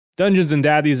Dungeons and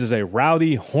Daddies is a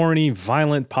rowdy, horny,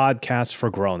 violent podcast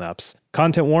for grown-ups.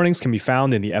 Content warnings can be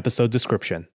found in the episode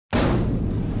description.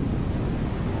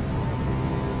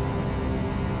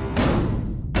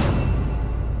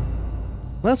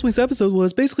 Last week's episode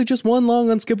was basically just one long,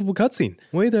 unskippable cutscene.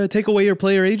 Way to take away your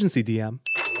player agency, DM.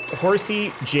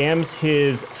 Horsey jams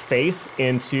his face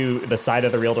into the side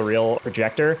of the reel-to-reel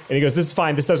projector, and he goes, "This is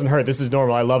fine, this doesn't hurt, this is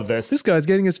normal, I love this." This guy's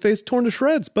getting his face torn to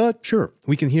shreds, but sure,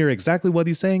 we can hear exactly what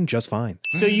he's saying just fine.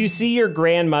 So you see your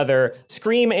grandmother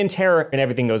scream in terror, and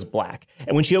everything goes black.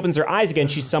 And when she opens her eyes again,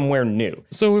 she's somewhere new.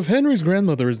 So if Henry's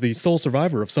grandmother is the sole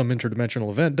survivor of some interdimensional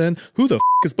event, then who the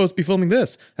is supposed to be filming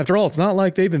this? After all, it's not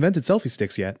like they've invented selfie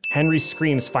sticks yet. Henry's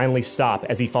screams finally stop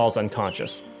as he falls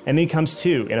unconscious. And then he comes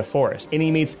to in a forest, and he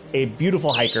meets a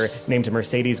beautiful hiker named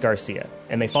Mercedes Garcia.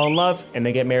 And they fall in love, and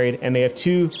they get married, and they have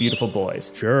two beautiful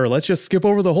boys. Sure, let's just skip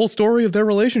over the whole story of their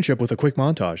relationship with a quick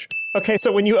montage. Okay,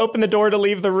 so when you open the door to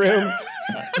leave the room,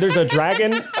 there's a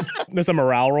dragon. There's a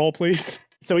morale roll, please.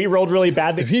 So he rolled really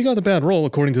bad. If he got a bad roll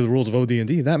according to the rules of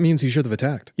OD&D, that means he should have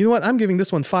attacked. You know what? I'm giving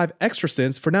this one 5 extra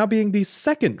cents for now being the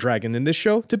second dragon in this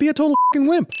show to be a total fucking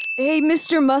wimp. Hey,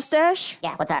 Mr. Mustache.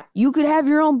 Yeah, what's up? You could have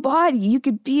your own body. You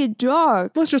could be a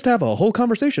dog. Let's just have a whole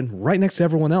conversation right next to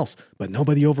everyone else, but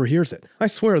nobody overhears it. I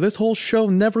swear, this whole show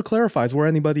never clarifies where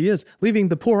anybody is, leaving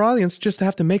the poor audience just to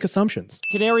have to make assumptions.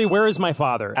 Canary, where is my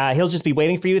father? He'll just be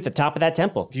waiting for you at the top of that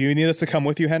temple. Do you need us to come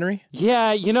with you, Henry?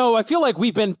 Yeah, you know, I feel like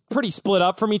we've been pretty split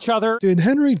up from each other. Did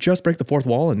Henry just break the fourth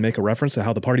wall and make a reference to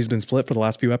how the party's been split for the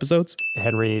last few episodes?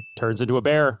 Henry turns into a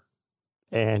bear,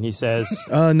 and he says,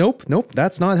 Nope,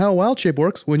 that's not how wild shape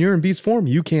works. When you're in beast form,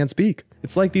 you can't speak.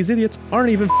 It's like these idiots aren't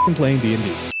even playing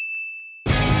D&D.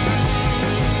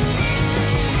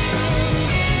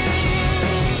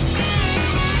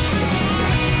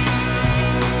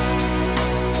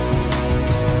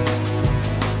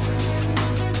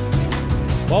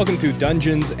 Welcome to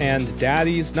Dungeons and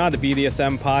Daddies, not a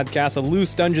BDSM podcast, a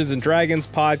loose Dungeons and Dragons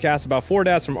podcast about 4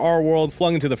 dads from our world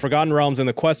flung into the Forgotten Realms in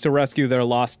the quest to rescue their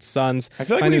lost sons. I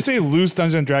feel like when you say loose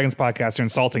Dungeons and Dragons podcast, you're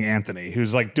insulting Anthony,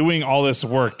 who's like doing all this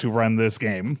work to run this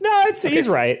game. No, he's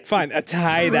right. Fine, a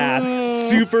tight ass,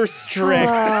 super strict,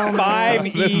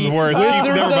 5E. This is worse.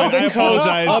 Wizards of the Coast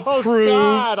approved.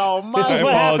 God almighty. This is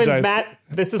what happens, Matt.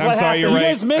 This is what happens. You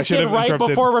guys missed it right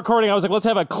before recording. I was like, let's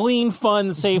have a clean,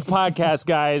 fun, safe podcast,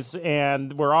 guys.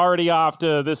 And we're already off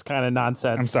to this kind of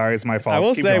nonsense. I'm sorry, it's my fault. I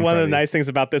will Keep say going, one of the Freddie. nice things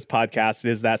about this podcast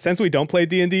is that since we don't play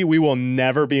D&D, we will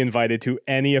never be invited to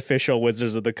any official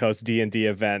Wizards of the Coast D&D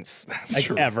events. That's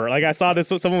true. Ever. Like I saw this,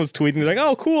 someone was tweeting, like,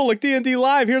 oh, cool, like D&D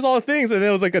live, here's all the things. And then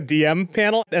it was like a DM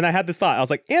panel. And I had this thought. I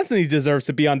was like, Anthony deserves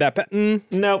to be on that.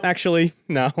 No. Actually,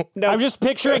 no. I'm just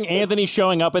picturing Anthony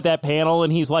showing up at that panel,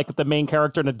 and he's like the main character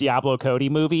in a Diablo Cody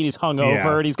movie. And he's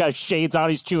hungover, and he's got his shades on,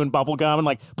 he's chewing bubble gum, and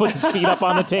like puts his feet up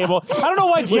on the table. I don't know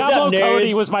why Diablo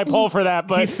Cody was my pull for that,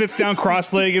 but he sits down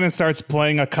cross-legged and starts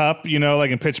playing a cup, you know,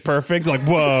 like in Pitch Perfect. Like,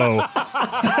 whoa.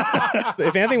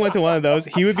 If Anthony went to one of those,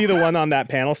 he would be the one on that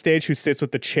panel stage who sits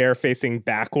with the chair facing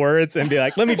backwards and be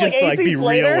like, let me just like be real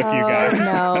with you guys.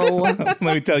 No. Let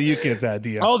me tell you kids that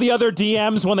DM. oh, the other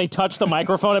DMs, when they touch the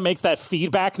microphone, it makes that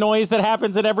feedback noise that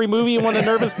happens in every movie when a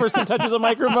nervous person touches a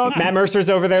microphone. Matt Mercer's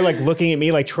over there like looking at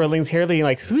me like twirling his hair,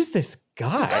 like, who's this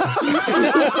guy?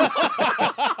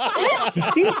 He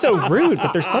seems so rude,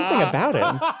 but there's something about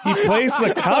him. He plays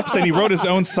the cups and he wrote his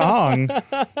own song.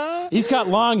 He's got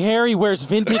long hair. He wears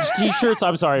vintage T-shirts.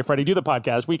 I'm sorry, Freddie. Do the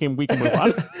podcast. We can move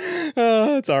on.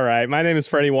 It's all right. My name is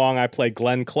Freddie Wong. I play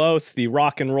Glenn Close, the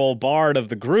rock and roll bard of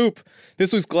the group.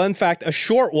 This was Glenn Fact, a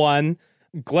short one.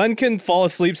 Glenn can fall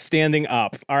asleep standing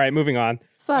up. All right, moving on.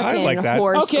 Fucking like that.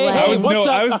 horse Okay, leg. hey, what's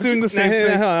up? I was doing the same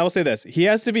thing. No, I will say this. He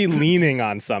has to be leaning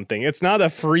on something. It's not a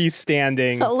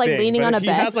freestanding Like thing, leaning but on a he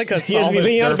bed? has like a He has to be solid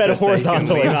leaning on a bed surface that he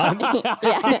can horizontally. lean on.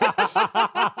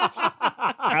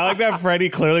 I like that Freddie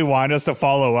clearly wanted us to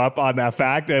follow up on that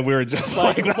fact, and we were just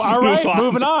like, let's All move right, on.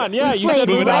 moving on. Yeah, you Played said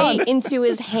moving right on. into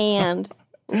his hand.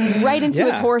 Right into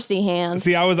his Yeah. horsey hand.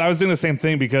 See, I was doing the same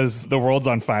thing because the world's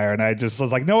on fire, and I just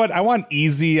was like, you know what? I want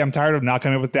easy. I'm tired of not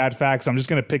coming up with dad facts. I'm just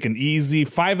going to pick an easy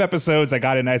 5 episodes. I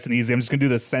got it nice and easy. I'm just going to do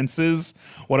the senses.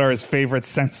 What are his favorite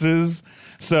senses?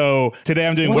 So today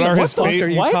I'm doing what are his What are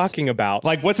favorite. you talking about?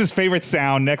 Like, what's his favorite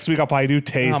sound? Next week I'll probably do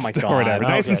taste Oh my God. or whatever.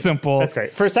 Nice and Okay. simple. That's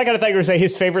great. For a second, I thought you were going to say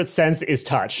his favorite sense is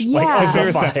touch. Yeah. Like, His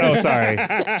favorite fine. sense. Oh,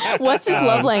 sorry. What's his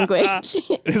love language?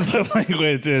 His love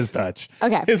language is touch.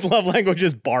 Okay. His love language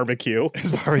is barbecue.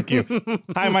 His barbecue.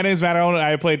 Hi, my name is Matt Arnold, and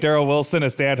I play Darryl Wilson, a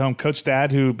stay-at-home coach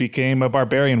dad who became a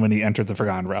barbarian when he entered the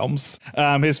Forgotten Realms.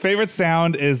 His favorite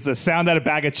sound is the sound that a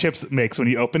bag of chips makes when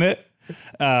you open it.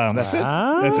 That's it.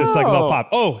 That's just like a little pop.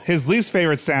 Oh, his least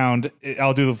favorite sound.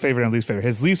 I'll do the favorite and least favorite.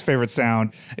 His least favorite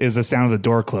sound is the sound of the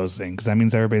door closing, because that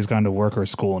means everybody's gone to work or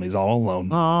school and he's all alone.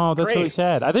 Oh, that's really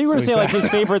sad. I think you were going to say like his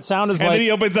favorite sound is and like. then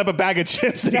he opens up a bag of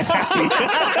chips and he's happy.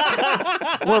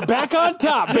 We're back on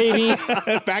top, baby.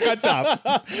 Back on top.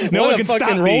 No one can fucking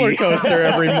stop roller me. coaster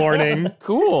every morning.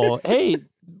 Cool. Hey,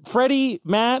 Freddie,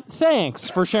 Matt, thanks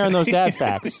for sharing those dad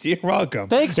facts. You're welcome.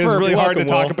 Thanks It's for really hard to welcome,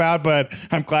 talk Will. about, but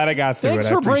I'm glad I got through Thanks it.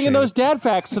 for bringing those it. dad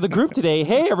facts to the group today.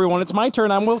 Hey, everyone, it's my turn.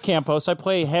 I'm Will Campos. I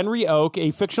play Henry Oak, a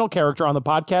fictional character on the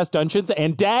podcast Dungeons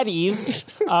and Daddies,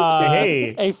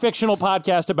 a fictional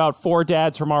podcast about 4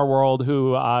 dads from our world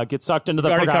who get sucked into the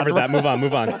We already forgotten. covered that.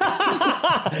 Move on.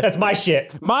 That's my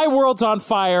shit. My world's on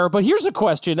fire, but here's a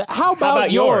question. How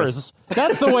about yours?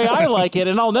 That's the way I like it,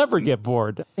 and I'll never get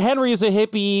bored. Henry is a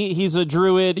hippie. He's a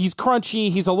druid. He's crunchy.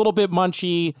 He's a little bit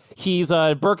munchy. He's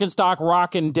a Birkenstock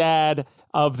rockin' dad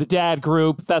of the dad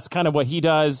group. That's kind of what he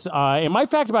does. And my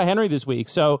fact about Henry this week.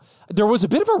 So there was a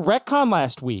bit of a retcon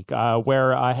last week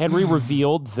where Henry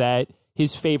revealed that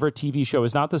his favorite TV show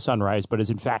is not The Sunrise, but is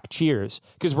in fact Cheers,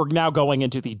 because we're now going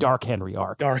into the Dark Henry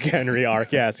arc. Dark Henry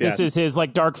arc, yes. This is his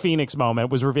like Dark Phoenix moment,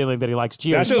 was revealing that he likes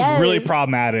Cheers. That's just really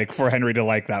problematic for Henry to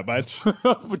like that much.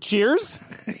 Cheers?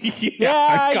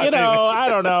 Yeah, I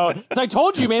don't know. As I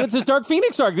told you, man, it's his Dark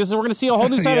Phoenix arc. We're going to see a whole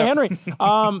new side of Henry.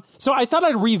 So I thought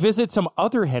I'd revisit some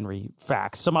other Henry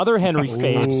facts, some other Henry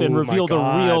faves, and reveal the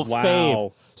real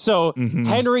fave. So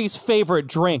Henry's favorite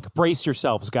drink, brace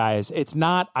yourselves, guys. It's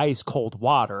not ice cold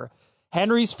water.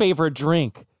 Henry's favorite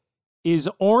drink is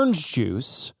orange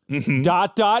juice, ...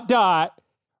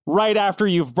 right after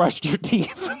you've brushed your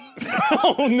teeth.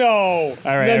 Oh, no.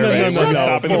 All right, It's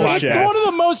stop in the it's podcast. one of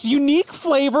the most unique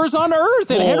flavors on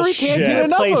earth, and Henry can't get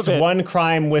enough Replaced of it. one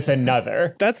crime with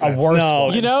another. That's a worse no.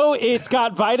 one. You know, it's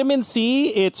got vitamin C,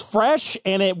 it's fresh,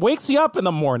 and it wakes you up in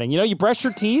the morning. You know, you brush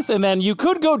your teeth, and then you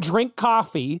could go drink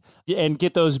coffee and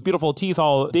get those beautiful teeth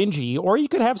all dingy, or you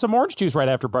could have some orange juice right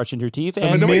after brushing your teeth. But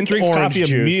And nobody drinks orange coffee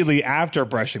juice. immediately after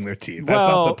brushing their teeth. That's not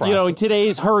the well, process. you know, in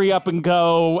today's hurry up and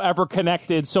go, ever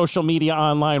connected social media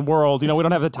online world, you know, we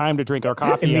don't have the time to drink our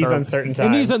coffee In at these our- uncertain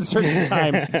In these times. uncertain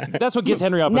times, that's what gets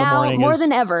Henry up in the Now morning. more is-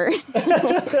 than ever.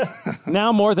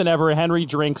 Now more than ever, Henry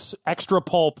drinks extra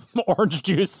pulp orange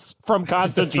juice from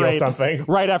concentrate something.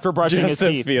 right after brushing Just his to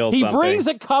teeth. feel He something. brings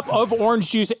a cup of orange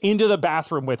juice into the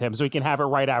bathroom with him so he can have it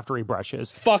right after he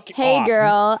brushes. Fuck Hey, off.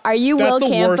 girl, are you That's Will the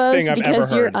worst Campos thing I've because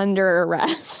ever you're heard. under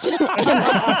arrest?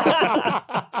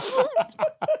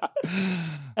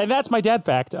 And that's my dad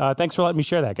fact. Thanks for letting me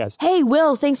share that, guys. Hey,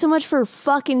 Will, thanks so much for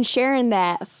fucking sharing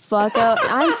that. Fuck up.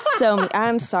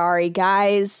 I'm sorry,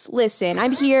 guys. Listen,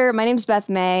 I'm here. My name's Beth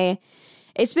May.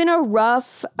 It's been a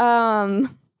rough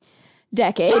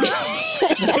decade.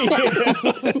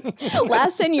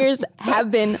 Last 10 years have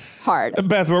been hard.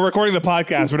 Beth, we're recording the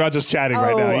podcast. We're not just chatting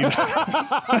right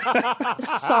now.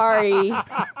 Sorry.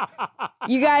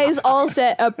 You guys all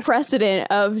set a precedent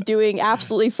of doing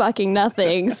absolutely fucking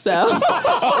nothing, so.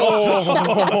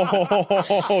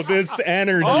 Oh, this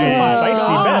energy.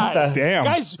 Spicy Beth. Damn.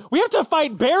 Guys, we have to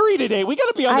fight Barry today. We got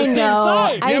to be on the same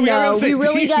side. I we gotta be on know. the same We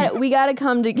really team. we gotta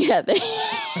come together.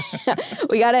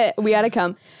 we gotta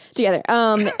come together.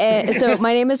 So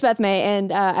my name is Beth May,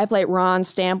 and I play Ron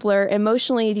Stampler,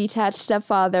 emotionally detached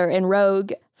stepfather and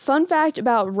rogue. Fun fact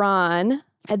about Ron: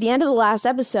 at the end of the last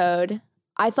episode,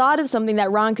 I thought of something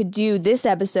that Ron could do this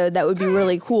episode that would be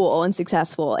really cool and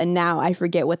successful, and now I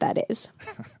forget what that is.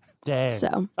 Dang.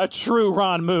 So. A true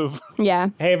Ron move. Yeah.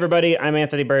 Hey, everybody. I'm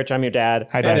Anthony Burch. I'm your dad.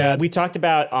 Hi, Dad. We talked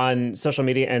about on social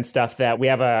media and stuff that we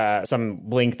have some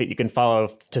link that you can follow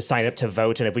to sign up to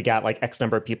vote. And if we got like X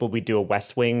number of people, we'd do a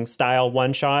West Wing style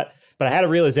one shot. But I had a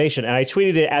realization, and I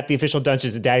tweeted it at the official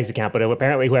Dungeons and Daddies account, but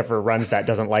apparently whoever runs that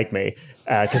doesn't like me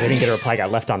because I didn't get a reply,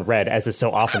 got left on red, as is so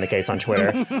often the case on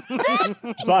Twitter.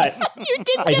 But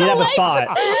I did have a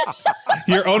thought.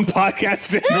 Your own podcast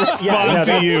didn't respond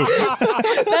no, to you.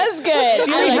 That's good.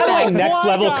 See how do I next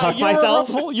level cuck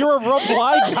myself? You're a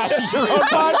reply guy to your own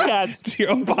podcast. It's your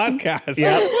own podcast.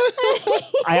 Yeah.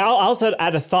 I also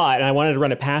had a thought, and I wanted to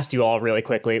run it past you all really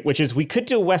quickly, which is we could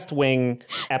do a West Wing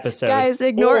episode. Guys,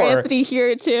 ignore or- Anthony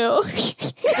here too.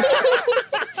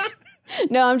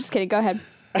 No, I'm just kidding. Go ahead.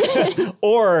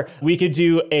 Or we could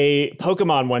do a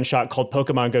Pokemon one-shot called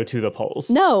Pokemon Go to the Polls.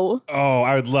 No. Oh,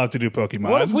 I would love to do Pokemon.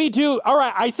 What if we do? All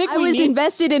right, I think I was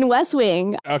invested in West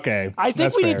Wing. Okay. I think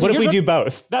that's we fair. need to. What if we here's do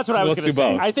both? That's what I was Let's going to do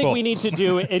say. both. I think Cool. we need to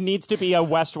do. It needs to be a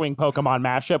West Wing Pokemon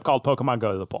mashup called Pokemon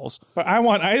Go to the Polls. But I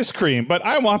want ice cream, but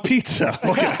I want pizza.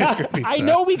 Okay, ice cream pizza. I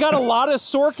know we got a lot of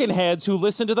Sorkin heads who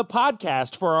listen to the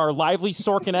podcast for our lively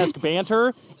Sorkin-esque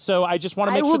banter. So I just want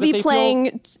to I make will sure that be they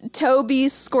playing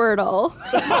Toby's Squirtle.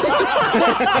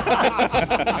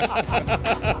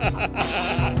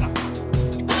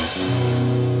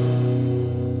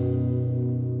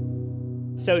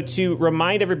 So to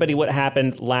remind everybody what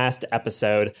happened last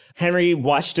episode, Henry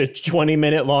watched a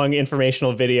 20-minute long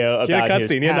informational video about his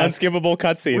cutscene, an past. unskippable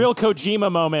cutscene. real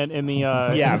Kojima moment in the.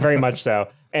 Yeah, very much so.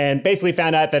 And basically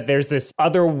found out that there's this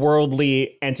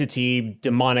otherworldly entity,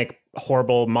 demonic,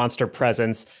 horrible monster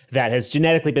presence that has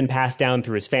genetically been passed down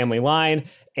through his family line.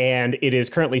 And it is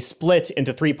currently split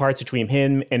into 3 parts between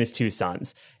him and his 2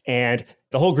 sons. And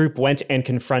the whole group went and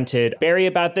confronted Barry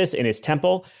about this in his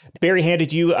temple. Barry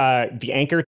handed you the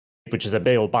anchor, which is a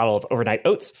big old bottle of overnight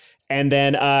oats, and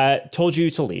then told you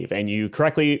to leave. And you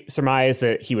correctly surmised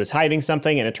that he was hiding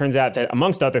something. And it turns out that,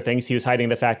 amongst other things, he was hiding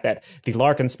the fact that the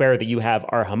Larkin Sparrow that you have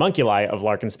are homunculi of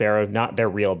Larkin Sparrow, not their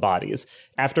real bodies.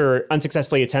 After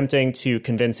unsuccessfully attempting to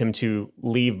convince him to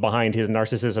leave behind his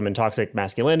narcissism and toxic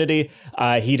masculinity,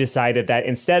 he decided that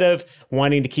instead of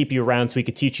wanting to keep you around so he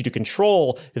could teach you to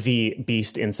control the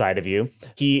beast inside of you,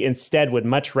 he instead would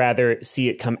much rather see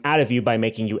it come out of you by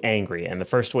making you angry. And the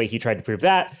first way he tried to prove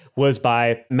that was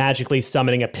by magically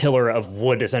summoning a pillar of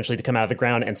wood essentially to come out of the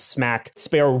ground and smack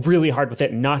Sparrow really hard with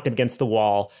it, knocked him against the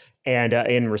wall. And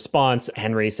in response,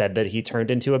 Henry said that he turned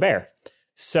into a bear.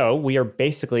 So we are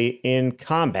basically in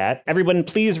combat. Everyone,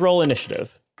 please roll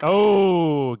initiative.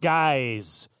 Oh,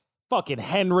 guys. Fucking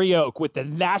Henry Oak with the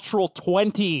natural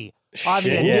 20 on the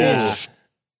Shit, initiative.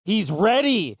 He's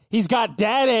ready. He's got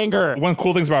dad anger. One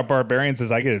cool thing about barbarians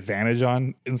is I get advantage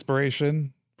on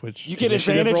inspiration. Which You get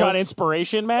initiative advantage on rolls.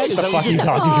 inspiration, Matt? Is that What what are you you just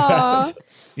talking about?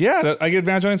 Yeah, I get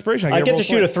advantage on inspiration. I get roll to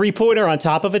shoot a twice. 3-pointer on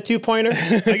top of a 2-pointer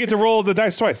I get to roll the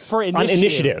dice twice. for on initiative?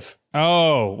 initiative.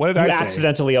 Oh, what did You I say?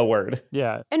 accidentally a word.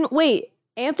 Yeah. And wait,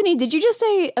 Anthony, did you just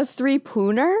say a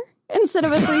 3-pooner instead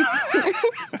of a 3?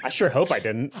 I sure hope I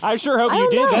didn't. I sure hope you don't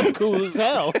did. know. That's cool as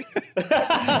hell.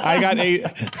 I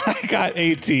got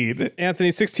 18.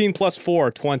 Anthony, 16 plus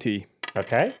 4, 20.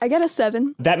 Okay. I got a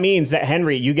 7. That means that,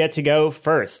 Henry, you get to go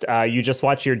first. You just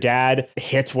watch your dad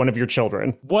hit one of your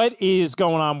children. What is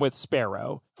going on with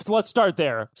Sparrow? So let's start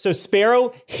there. So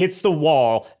Sparrow hits the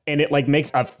wall, and it, like, makes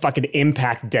a fucking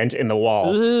impact dent in the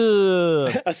wall.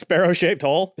 Ugh. A sparrow-shaped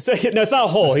hole? So, no, it's not a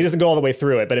hole. He doesn't go all the way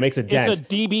through it, but it makes a dent. It's a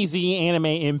DBZ anime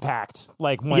impact,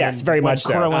 like when, Yes, very when much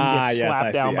so. Krillin Ah, gets yes, slapped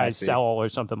I down see, by I see. Cell or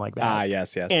something like that. Ah,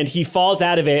 yes. And he falls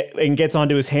out of it and gets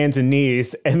onto his hands and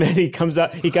knees, and then he comes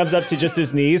up to just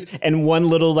his knees, and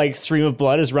one little, like, stream of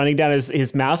blood is running down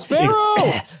his mouth. Sparrow!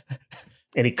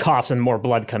 And he coughs and more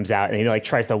blood comes out, and he, like,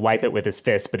 tries to wipe it with his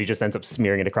fist, but he just ends up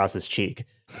smearing it across his cheek.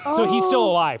 So he's still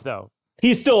alive, though.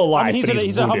 He's still alive, I mean, but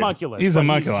he's a wounded. homunculus. He's but a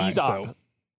homunculus, He's so- up.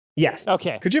 Yes.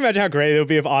 Okay. Could you imagine how great it would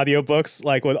be if audiobooks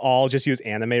like would all just use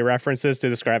anime references to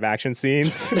describe action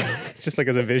scenes? Just like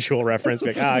as a visual reference.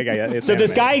 Like, I got it. It's So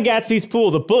this anime. guy in Gatsby's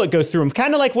pool, the bullet goes through him,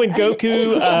 kind of like when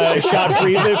Goku shot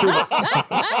Frieza through.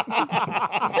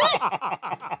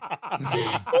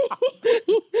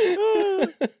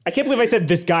 I can't believe I said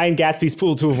this guy in Gatsby's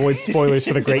pool to avoid spoilers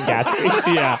for The Great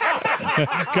Gatsby. Yeah.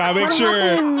 Gotta make sure.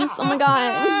 Happens? Oh my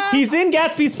god. He's in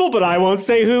Gatsby's pool, but I won't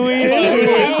say who he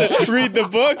is. Read the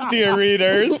book, dear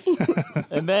readers.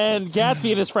 And then Gatsby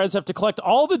and his friends have to collect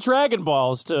all the Dragon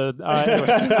Balls to.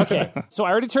 Anyway. Okay, so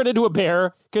I already turned into a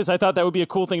bear because I thought that would be a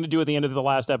cool thing to do at the end of the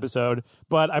last episode.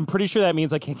 But I'm pretty sure that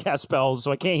means I can't cast spells,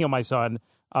 so I can't heal my son.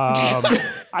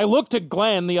 I looked at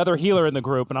Glenn, the other healer in the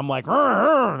group, and I'm like,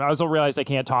 I also realized I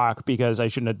can't talk because I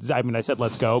shouldn't have. I mean, I said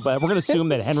let's go, but we're going to assume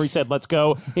that Henry said let's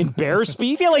go in bear I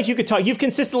speak. feel like you could talk. You've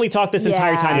consistently talked this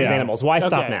entire time as Yeah. animals. Why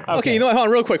stop Okay. now? Okay, you know what? Hold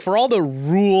on, real quick. For all the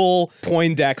rule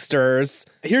Poindexters,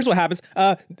 here's what happens.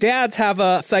 Dads have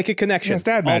a psychic connection. Yes,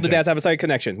 dad all magic. the dads have a psychic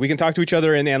connection. We can talk to each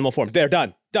other in animal form. There,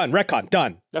 done. Done. Retcon.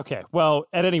 Done. Okay, well,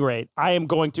 at any rate, I am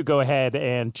going to go ahead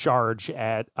and charge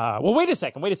at. Well, wait a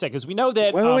second, because we know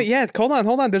that. Wait, yeah. Hold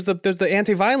on. There's the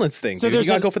anti-violence thing. So Dude. there's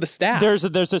You gotta a- go for the staff. There's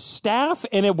a staff,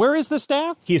 and where is the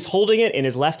staff? He's holding it in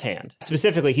his left hand.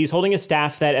 Specifically, he's holding a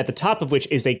staff that at the top of which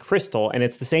is a crystal, and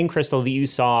it's the same crystal that you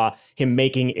saw him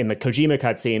making in the Kojima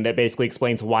cutscene that basically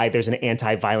explains why there's an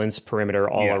anti-violence perimeter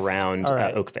all Yes. around All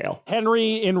right. Oakvale.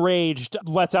 Henry, enraged,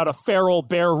 lets out a feral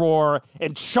bear roar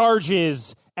and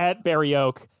charges at Barry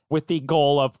Oak. with the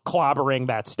goal of clobbering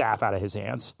that staff out of his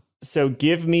hands. So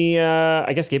give me an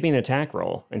attack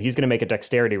roll, and he's going to make a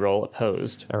dexterity roll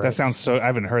opposed. Right. That sounds so. I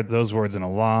haven't heard those words in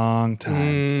a long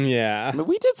time. Yeah. I mean,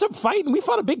 we did some fighting. We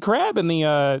fought a big crab in the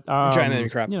giant enemy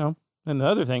crab. You know, and the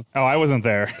other thing. Oh, I wasn't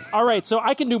there. All right, so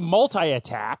I can do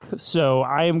multi-attack. So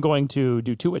I am going to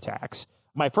do 2 attacks.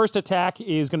 My first attack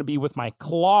is going to be with my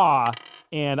claw,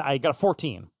 and I got a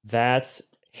 14. That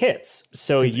hits.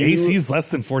 So His AC's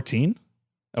less than 14?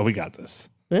 Oh, we got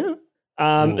this. Yeah.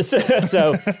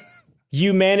 So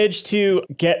you manage to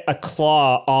get a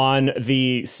claw on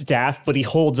the staff, but he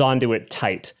holds onto it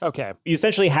tight. Okay. You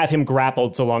essentially have him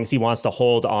grappled so long as he wants to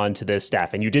hold on to this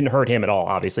staff, and you didn't hurt him at all,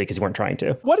 obviously, because you weren't trying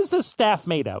to. What is this staff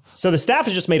made of? So the staff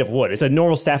is just made of wood. It's a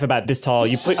normal staff about this tall.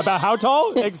 You put About how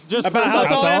tall? Just About how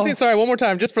tall, tall? Anthony? Sorry, one more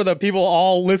time, just for the people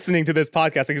all listening to this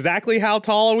podcast. Exactly how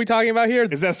tall are we talking about here?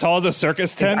 Is that as tall as a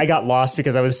circus tent? I got lost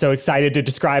because I was so excited to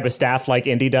describe a staff like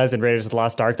Indy does in Raiders of the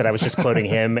Lost Ark that I was just quoting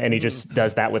him, and he just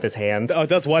does that with his hands. Oh, it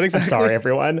does what exactly? I'm sorry,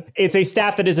 everyone. It's a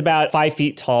staff that is about 5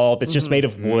 feet tall. That's just made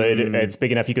of wood. It's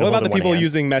big enough you can What hold about the in one people hand.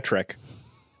 using metric?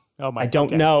 Oh my! I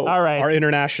don't know. All right, Our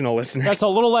international listeners. that's a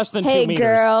little less than 2 Hey,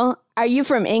 meters. girl, are you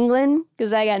from England?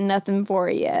 Because I got nothing for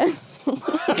you.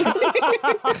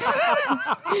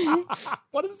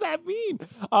 What does that mean?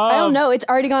 I don't know. It's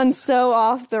already gone so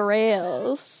off the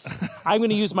rails. I'm going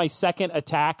to use my second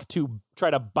attack to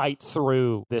try to bite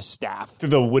through this staff. Through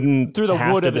the wooden Through the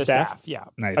haft wood of the the staff. Yeah.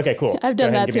 Nice. Okay, cool. I've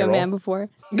done Go ahead that and to give me a roll. man before.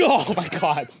 Oh my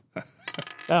God.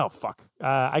 Oh fuck!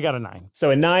 I got a 9.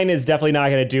 So a 9 is definitely not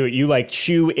going to do it. You like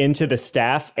chew into the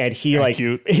staff, and he Kinda like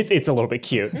cute. It's a little bit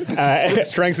cute.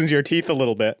 Strengthens your teeth a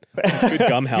little bit. Good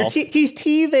gum health. He's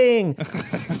teething.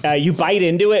 You bite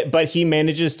into it, but he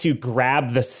manages to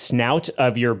grab the snout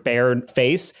of your bare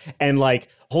face and like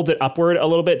holds it upward a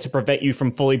little bit to prevent you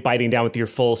from fully biting down with your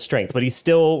full strength. But he's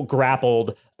still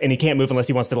grappled, and he can't move unless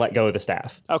he wants to let go of the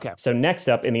staff. Okay. So next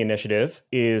up in the initiative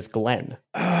is Glenn.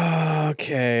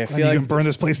 Okay, I You feel like can burn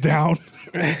this place down.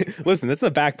 listen, that's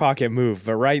the back pocket move,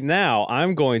 but right now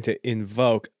I'm going to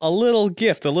invoke a little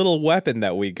gift, a little weapon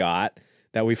that we got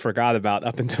that we forgot about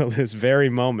up until this very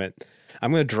moment.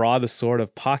 I'm going to draw the sword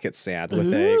of pocket sand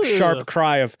with a sharp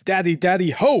cry of "Daddy,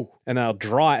 Daddy, ho!" And I'll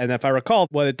draw it. And if I recall,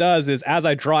 what it does is as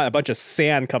I draw it, a bunch of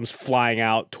sand comes flying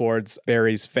out towards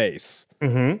Barry's face.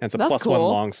 Mm-hmm. And it's a That's +1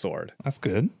 cool. longsword. That's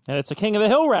good. And it's a King of the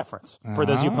Hill reference for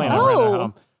those of you playing on right at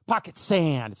home. Pocket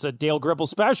sand. It's a Dale Gribble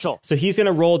special. So he's going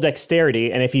to roll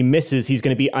dexterity, and if he misses, he's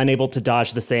going to be unable to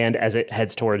dodge the sand as it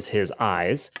heads towards his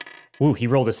eyes. Ooh, he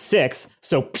rolled a 6,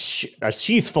 so a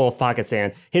sheath full of pocket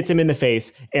sand hits him in the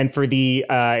face, and for the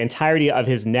entirety of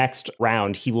his next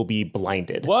round, he will be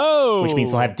blinded. Whoa! Which means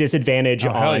he'll have disadvantage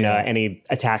hell on yeah. any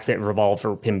attacks that revolve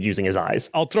for him using his eyes.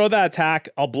 I'll throw that attack,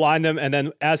 I'll blind him, and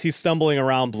then as he's stumbling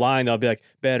around blind, I'll be like,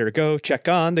 "Better go check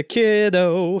on the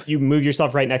kiddo." You move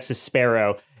yourself right next to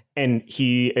Sparrow, and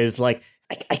he is like,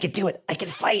 I can do it. I can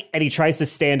fight. And he tries to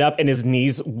stand up, and his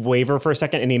knees waver for a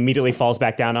second, and he immediately falls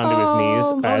back down onto his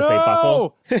knees as they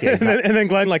buckle. Yeah, he's not- And then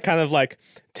Glenn kind of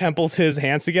temples his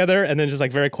hands together and then just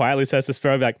very quietly says to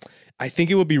Sparrow, like, "I think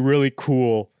it would be really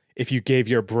cool if you gave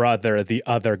your brother the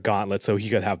other gauntlet so he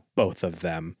could have both of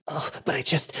them." Oh, but I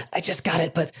just got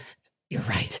it. But you're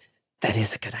right. That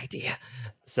is a good idea.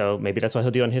 So maybe that's what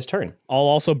he'll do on his turn. I'll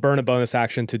also burn a bonus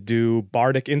action to do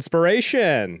Bardic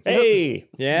Inspiration. Hey,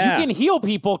 Yeah. You can heal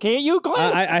people, can't you,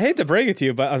 Glenn? I hate to break it to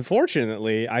you, but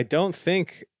unfortunately, I don't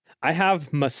think I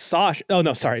have massage. Oh,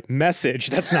 no, sorry. Message.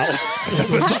 That's not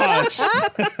massage.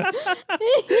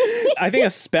 I think a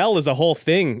spell is a whole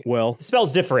thing, Will.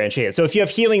 spells differentiate. So if you have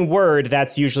Healing Word,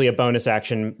 that's usually a bonus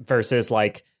action versus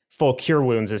full Cure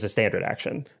Wounds is a standard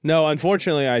action. No,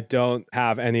 unfortunately, I don't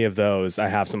have any of those. I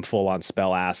have some full-on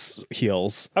spell-ass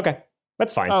heals. Okay,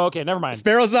 that's fine. Oh, okay, never mind.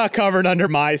 Sparrow's not covered under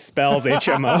my spells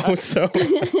HMO, so...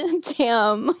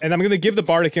 Damn. And I'm going to give the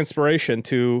Bardic Inspiration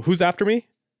to... Who's after me?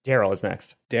 Darryl is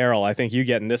next. Darryl, I think you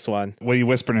get in this one. What are you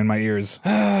whispering in my ears?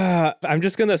 I'm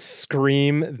just going to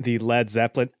scream the Led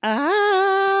Zeppelin.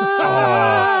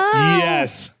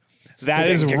 Yes. That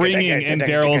is ringing in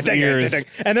Daryl's ears.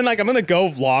 And then I'm going to go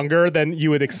longer than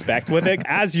you would expect with it.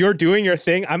 As you're doing your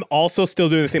thing, I'm also still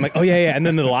doing the thing oh yeah. And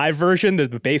then the live version, the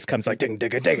bass comes ding,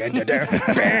 ding, ding, ding, ding,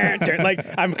 ding.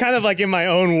 I'm kind of in my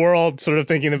own world sort of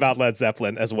thinking about Led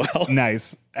Zeppelin as well.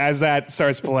 Nice. As that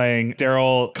starts playing,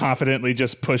 Darryl confidently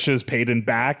just pushes Peyton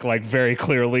back, very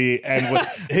clearly. And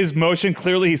with his motion,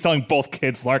 clearly he's telling both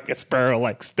kids, Lark and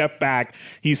Sparrow, step back.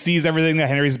 He sees everything that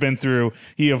Henry's been through.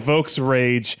 He evokes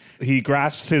rage. He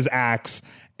grasps his axe.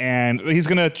 And he's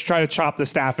going to try to chop the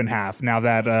staff in half now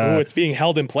that... Ooh, it's being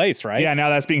held in place, right? Yeah, now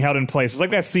that's being held in place. It's like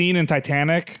that scene in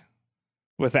Titanic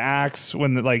with the axe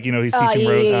when he's teaching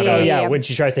Rose how to. Oh yeah, when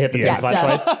she tries to hit the same spot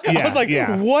twice. I was like,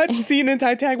 what scene in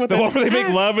Titanic with the one where they make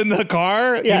love in the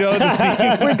car? Yeah. The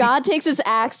scene where God takes his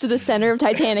axe to the center of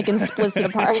Titanic and splits it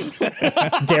apart.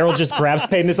 Darryl just grabs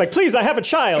Peyton and is like, please, I have a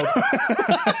child.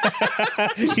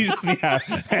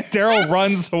 Darryl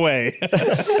runs away.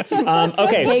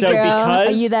 Okay, Hey so girl, because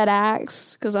are you that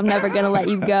axe? Because I'm never gonna let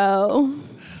you go.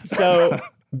 So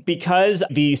because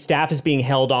the staff is being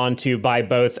held onto by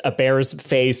both a bear's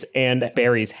face and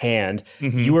Barry's hand,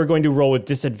 you are going to roll with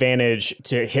disadvantage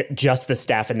to hit just the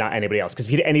staff and not anybody else. Because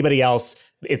if you hit anybody else,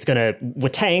 it's going to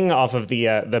watang off of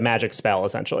the magic spell,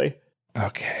 essentially.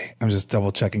 Okay, I'm just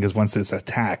double checking because once this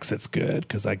attacks, it's good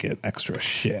because I get extra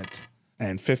shit.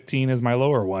 And 15 is my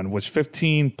lower one, which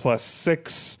 15 plus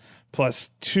 6 plus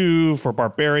 2 for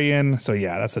Barbarian. So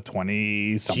yeah, that's a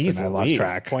 20 something. Jeez I lost Louise.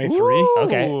 track. 23.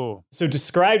 Okay. So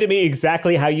describe to me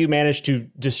exactly how you managed to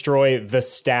destroy the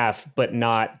staff, but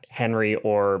not Henry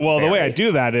or Well, Barry. the way I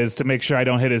do that is to make sure I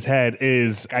don't hit his head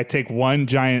is I take one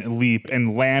giant leap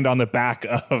and land on the back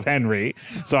of Henry.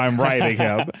 So I'm riding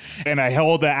him and I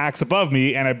hold the axe above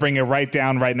me and I bring it right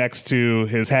down right next to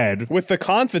his head. With the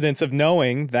confidence of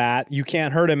knowing that you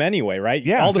can't hurt him anyway, right?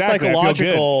 Yeah, all the exactly. I feel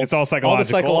psychological, good. It's all psychological. All the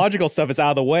psychological stuff is out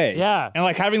of the way. Yeah. And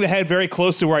like having the head very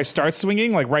close to where I start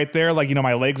swinging, like right there, like,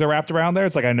 my legs are wrapped around there.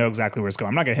 It's like I know exactly where it's going.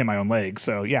 I'm not going to hit my own legs.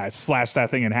 So yeah, I slashed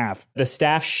that thing in half. The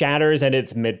staff shatters at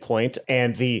its midpoint,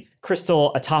 and the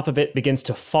crystal atop of it begins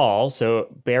to fall. So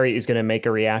Barry is going to make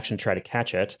a reaction, try to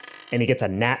catch it, and he gets a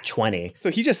nat 20. So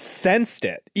he just sensed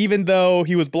it, even though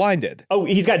he was blinded. Oh,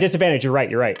 he's got disadvantage. You're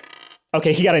right.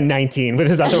 Okay, he got a 19 with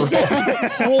his other roll.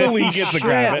 Holy He gets to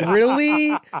grab it.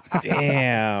 Really?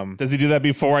 Damn. Does he do that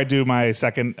before I do my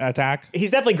second attack? He's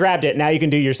definitely grabbed it. Now you can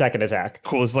do your second attack.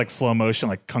 Cool. It's like slow motion,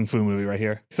 like Kung Fu movie right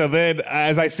here. So then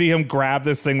as I see him grab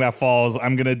this thing that falls,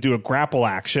 I'm going to do a grapple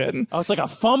action. Oh, it's like a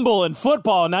fumble in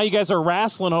football. Now you guys are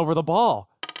wrestling over the ball.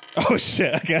 Oh,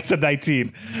 shit. Okay, that's a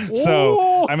 19.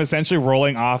 So I'm essentially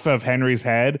rolling off of Henry's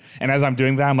head. And as I'm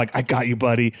doing that, I'm like, I got you,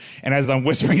 buddy. And as I'm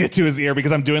whispering it to his ear,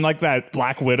 because I'm doing like that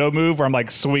Black Widow move where I'm like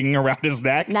swinging around his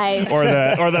neck. Nice. Or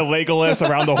the Legolas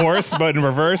around the horse, but in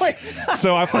reverse.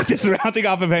 So I'm like just rounding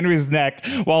off of Henry's neck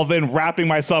while then wrapping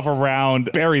myself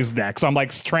around Barry's neck. So I'm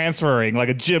like transferring like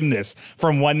a gymnast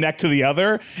from one neck to the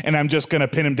other. And I'm just going to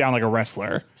pin him down like a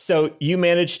wrestler. So you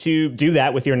managed to do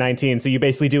that with your 19. So you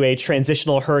basically do a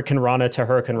transitional Hurricane Rana to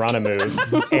Hurricane Rana move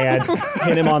and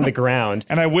pin him on the ground.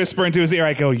 And I whisper into his ear,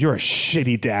 I go, you're a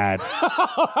shitty dad.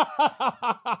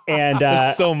 And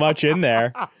There's so much in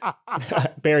there.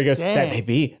 Barry goes, Dang. that may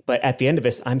be, but at the end of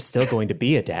this, I'm still going to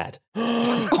be a dad.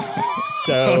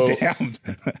 So Oh, damn.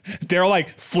 Darryl like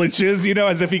flinches,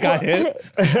 as if he got hit.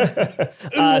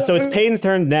 so it's Peyton's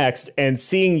turn next, and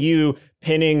seeing you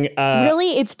pinning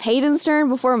Really? It's Peyton's turn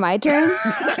before my turn?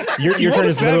 your turn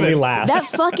is literally last. That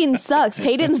fucking sucks.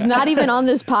 Peyton's not even on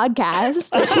this podcast.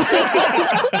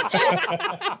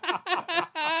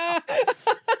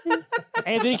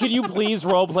 Anthony, can you please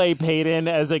roleplay Peyton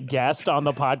as a guest on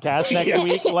the podcast next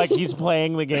week? Like he's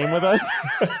playing the game with us?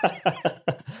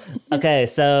 Okay,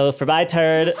 so for my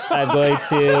turn, I'm going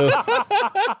to.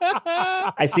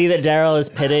 I see that Darryl is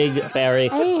pinning Barry,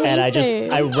 and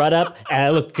I run up and I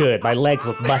look good. My legs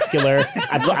look muscular.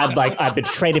 I'm like I've been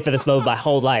training for this moment my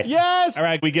whole life. Yes! All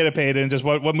right, we get it, Peyton. Just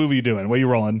what move are you doing? What are you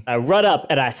rolling? I run up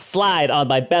and I slide on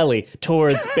my belly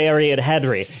towards Barry and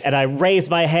Henry, and I raise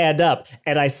my hand up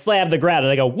and I slam the ground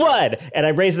and I go 1, and I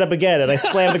raise it up again and I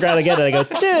slam the ground again and I go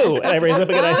 2, and I raise it up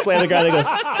again and I slam the ground and I go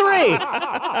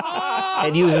 3.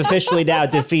 And you've officially now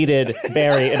defeated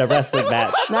Barry in a wrestling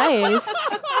match.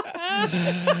 Nice.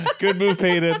 Good move,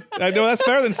 Peyton. I know that's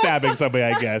better than stabbing somebody,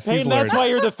 I guess. Peyton, He's that's learned. why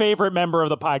you're the favorite member of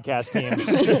the podcast team.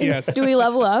 Yes. Do we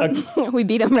level up? We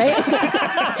beat him, right?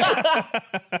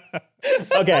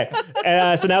 Okay,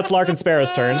 so now it's Lark and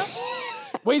Sparrow's turn.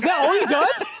 Wait, is that all he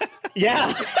does?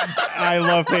 Yeah, I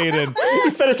love Peyton. he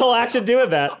spent his whole action doing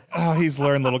that. Oh, he's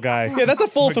learned, little guy. Yeah, that's a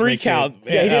full 3 count.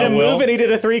 Yeah, he did a Will. move and he did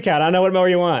a 3 count. I don't know what more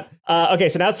you want. Okay,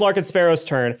 so now it's Lark and Sparrow's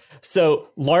turn. So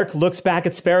Lark looks back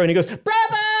at Sparrow and he goes,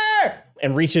 "Brother!"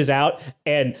 and reaches out,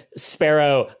 and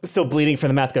Sparrow, still bleeding from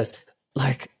the mouth, goes,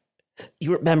 "Lark,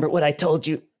 you remember what I told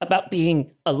you about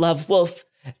being a love wolf?"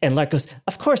 And Lark goes,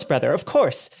 "Of course, brother, of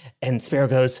course." And Sparrow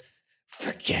goes,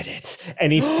 "Forget it."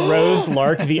 And he throws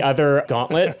Lark the other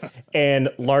gauntlet, and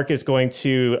Lark is going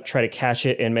to try to catch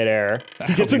it in midair.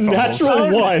 He gets a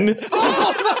natural 1.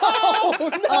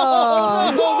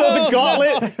 So the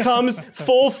gauntlet comes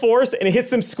full force and it hits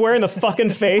them square in the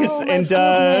fucking face and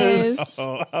does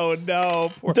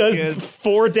no, poor does kid.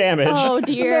 4 damage. Oh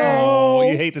dear. Oh,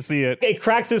 you hate to see it. It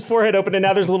cracks his forehead open and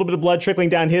now there's a little bit of blood trickling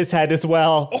down his head as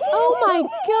well. Oh my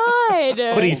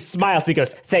god. But he smiles and he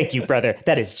goes, "Thank you, brother.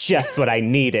 That is just what I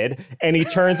needed." And he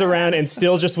turns around and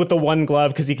still just with the one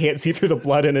glove because he can't see through the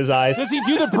blood in his eyes. Does he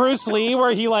do the Bruce Lee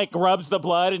where he like rubs the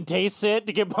blood and tastes it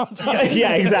to get pumped up?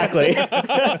 Yeah, exactly.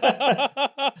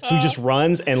 So he just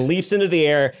runs and leaps into the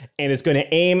air and is going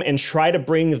to aim and try to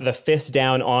bring the fist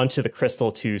down onto the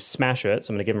crystal to smash it.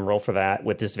 So I'm going to give him a roll for that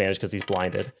with disadvantage because he's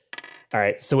blinded. All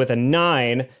right, so with a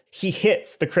 9, he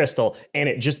hits the crystal and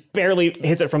it just barely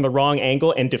hits it from the wrong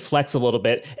angle and deflects a little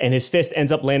bit. And his fist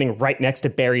ends up landing right next to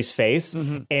Barry's face.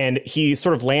 Mm-hmm. And he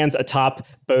sort of lands atop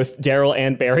both Darryl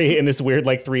and Barry in this weird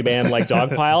like 3-man like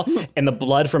dog pile. And the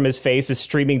blood from his face is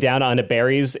streaming down onto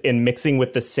Barry's and mixing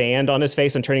with the sand on his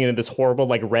face and turning into this horrible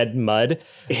like red mud.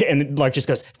 And Lark just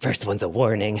goes, "First one's a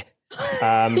warning."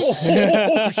 Wow.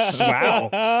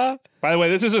 By the way,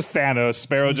 this is just Thanos.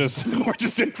 Sparrow we're just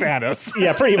in Thanos.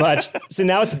 Yeah, pretty much. So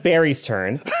now it's Barry's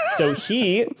turn. So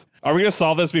Are we going to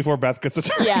solve this before Beth gets a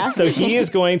turn? Yeah. So he is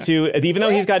going to, even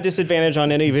though he's got disadvantage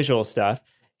on any visual stuff,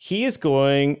 he is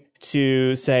going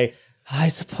to say, "I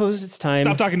suppose it's time."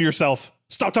 Stop talking to yourself.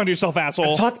 Stop talking to yourself,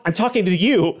 asshole. I'm talking to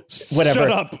you. Whatever.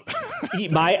 Shut up.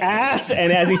 Eat my ass.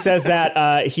 And as he says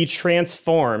that, he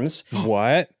transforms.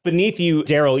 What? Beneath you,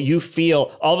 Darryl, you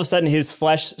feel all of a sudden his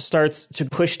flesh starts to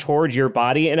push toward your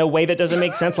body in a way that doesn't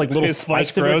make sense, like little His flesh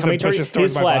spikes of it grows coming and toward pushes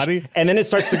his toward my flesh. body? And then it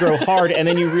starts to grow hard, and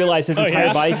then you realize his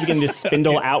entire body's beginning to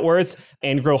spindle outwards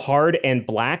and grow hard and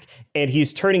black, and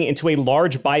he's turning into a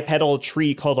large bipedal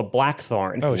tree called a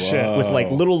blackthorn. Oh, shit. With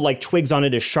like little like twigs on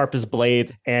it as sharp as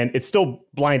blades, and it's still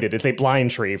blinded. It's a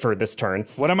blind tree for this turn.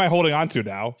 What am I holding on to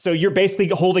now? So you're basically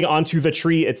holding onto the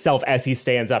tree itself as he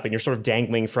stands up, and you're sort of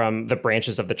dangling from the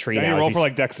branches of the tree. Can now you roll for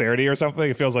like dexterity or something?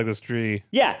 It feels like this tree.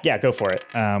 Yeah, go for it.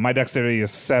 My dexterity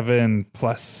is 7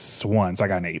 + 1, so I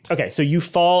got an 8. Okay, so you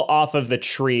fall off of the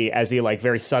tree as he like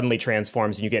very suddenly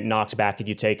transforms, and you get knocked back, and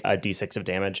you take a d6 of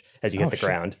damage as you hit the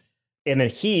ground. And then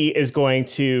he is going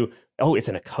to, it's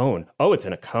in a cone.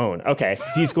 Okay,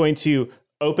 he's going to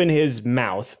open his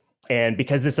mouth. And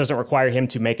because this doesn't require him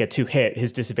to make a 2-hit,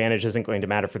 his disadvantage isn't going to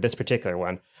matter for this particular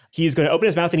one. He's going to open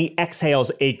his mouth and he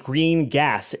exhales a green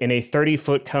gas in a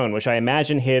 30-foot cone, which I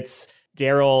imagine hits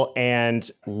Darryl and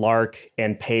Lark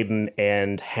and Payton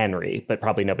and Henry, but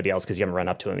probably nobody else because you haven't run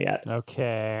up to him yet.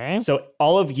 Okay. So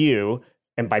all of you,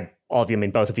 and by all of you, I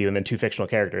mean both of you and then 2 fictional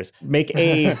characters, make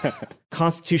a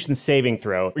Constitution saving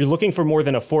throw. You're looking for more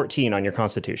than a 14 on your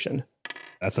Constitution.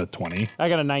 That's a 20. I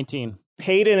got a 19.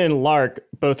 Payton and Lark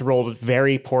both rolled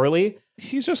very poorly.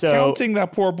 He's just counting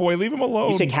that poor boy. Leave him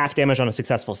alone. You take half damage on a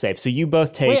successful save. So you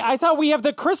both take... Wait, I thought we have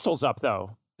the crystals up,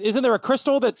 though. Isn't there a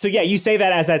crystal that... So yeah, you say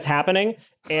that as that's happening,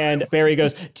 and Barry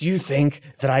goes, "Do you think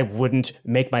that I wouldn't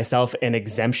make myself an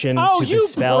exemption to the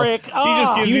spell?" Prick. He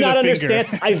just gives Do you the not finger.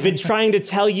 understand? I've been trying to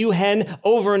tell you, Hen,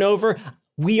 over and over.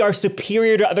 We are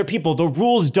superior to other people. The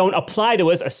rules don't apply to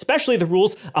us, especially the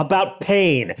rules about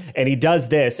pain. And he does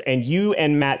this, and you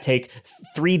and Matt take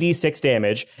 3d6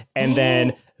 damage, and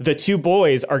then the 2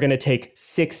 boys are going to take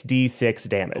 6d6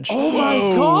 damage. Oh my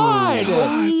God!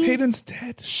 Peyton's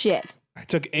dead. Shit. I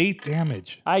took 8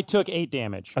 damage. I took 8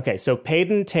 damage. Okay, so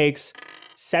Payton takes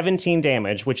 17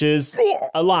 damage, which is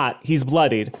a lot. He's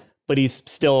bloodied, but he's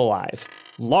still alive.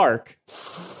 Lark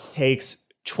takes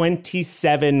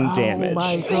 27 damage. Oh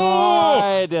my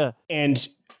God. And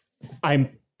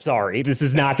I'm sorry, this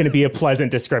is not going to be a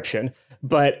pleasant description,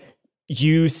 but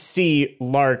you see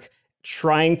Lark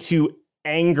trying to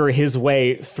anger his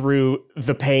way through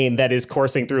the pain that is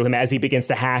coursing through him as he begins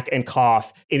to hack and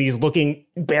cough, and he's looking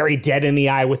Barry dead in the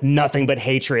eye with nothing but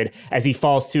hatred as he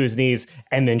falls to his knees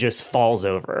and then just falls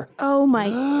over. Oh my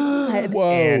God.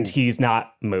 Whoa. And he's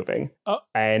not moving.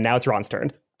 And now it's Ron's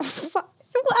turn.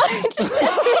 I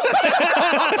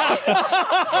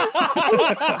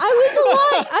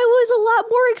was a lot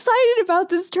more excited about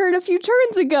this turn a few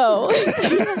turns ago.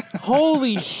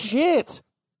 Holy shit.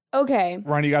 Okay.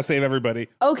 Ron, you gotta save everybody.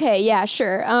 Okay, yeah,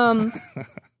 sure.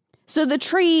 So the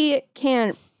tree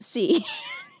can't see,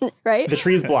 right? The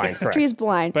tree's blind, correct? Tree's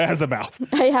blind. But it has a mouth.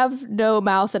 I have no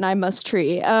mouth and I must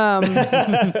tree. You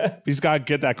just gotta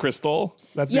get that crystal.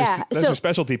 That's your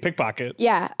specialty, pickpocket.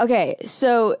 Yeah, okay.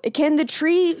 So can the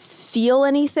tree feel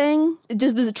anything?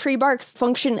 Does the tree bark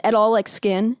function at all like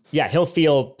skin? Yeah, he'll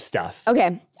feel stuff.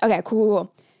 Okay,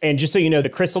 cool. And just so you know, the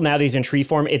crystal, now that he's in tree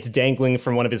form, it's dangling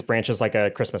from one of his branches like a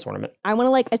Christmas ornament. I want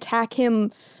to like attack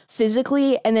him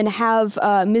physically and then have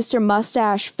Mr.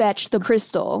 Mustache fetch the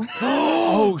crystal.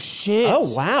 Oh, shit.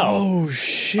 Oh, wow. Oh,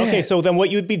 shit. Okay, so then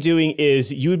what you would be doing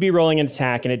is you would be rolling an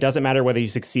attack, and it doesn't matter whether you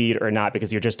succeed or not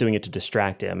because you're just doing it to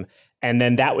distract him. And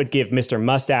then that would give Mr.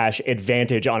 Mustache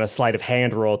advantage on a sleight of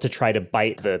hand roll to try to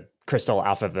bite the crystal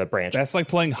off of the branch. That's like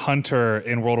playing Hunter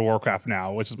in World of Warcraft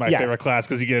now, which is my favorite class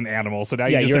because you get an animal. So now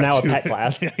you're now a pet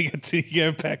class. Yeah, you get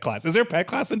a pet class. Is there a pet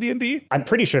class in D&D? I'm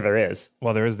pretty sure there is.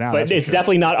 Well, there is now. But it's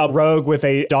definitely not a rogue with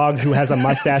a dog who has a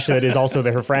mustache that is also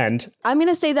her friend. I'm going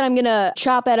to say that I'm going to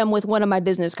chop at him with one of my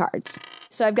business cards.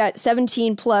 So I've got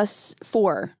 17 plus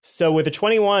 4. So with a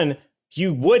 21,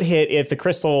 you would hit if the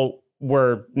crystal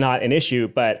were not an issue,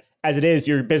 but as it is,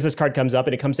 your business card comes up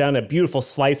and it comes down in a beautiful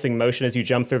slicing motion as you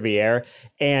jump through the air.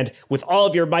 And with all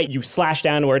of your might, you slash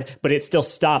downward, but it still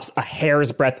stops a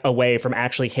hair's breadth away from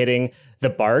actually hitting the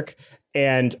bark.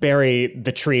 And Barry,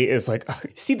 the tree, is like,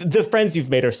 see, the friends you've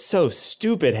made are so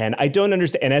stupid, Hen. I don't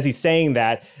understand. And as he's saying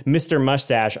that, Mr.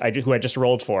 Mustache, who I just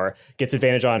rolled for, gets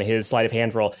advantage on his sleight of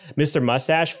hand roll. Mr.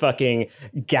 Mustache fucking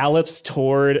gallops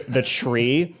toward the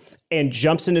tree and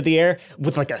jumps into the air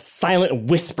with like a silent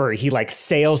whisper. He like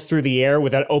sails through the air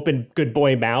with an open good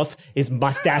boy mouth. His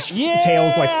mustache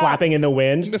tails like flapping in the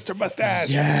wind. Mr. Mustache.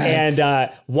 Yes.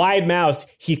 And wide mouthed,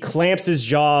 he clamps his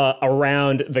jaw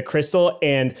around the crystal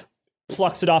and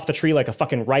plucks it off the tree like a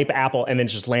fucking ripe apple and then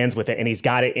just lands with it. And he's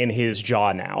got it in his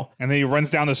jaw now. And then he runs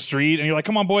down the street and you're like,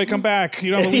 come on, boy, come back.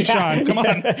 You don't have a leash on. Come on.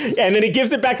 And then he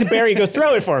gives it back to Barry. He goes,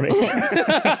 throw it for me.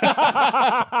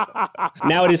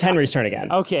 Now it is Henry's turn again.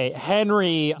 Okay,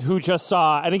 Henry, who just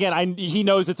saw, and again, he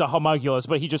knows it's a homunculus,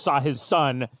 but he just saw his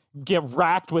son get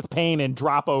racked with pain and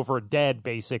drop over dead,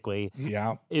 basically.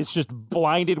 Yeah. Is just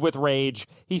blinded with rage.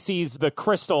 He sees the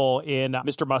crystal in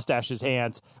Mr. Mustache's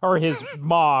hands, or his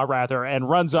maw, rather, and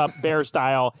runs up bear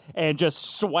style and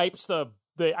just swipes the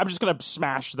I'm just going to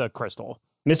smash the crystal.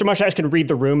 Mr. Mustache can read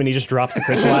the room and he just drops the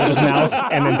crystal out of his mouth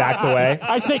and then backs away.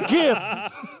 I say give!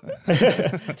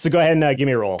 So go ahead and give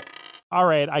me a roll. All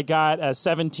right, I got a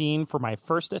 17 for my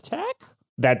first attack.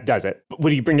 That does it.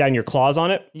 Would you bring down your claws on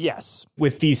it? Yes.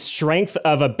 With the strength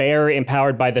of a bear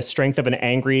empowered by the strength of an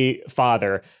angry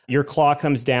father, your claw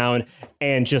comes down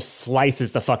and just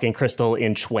slices the fucking crystal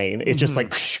in twain. It's just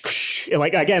like,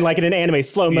 again, like in an anime,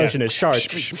 slow motion is sharp.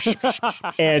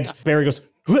 And Barry goes,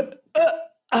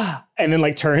 and then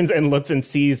like turns and looks and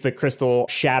sees the crystal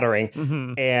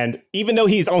shattering. And even though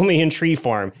he's only in tree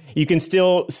form, you can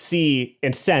still see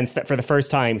and sense that for the first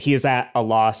time, he is at a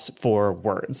loss for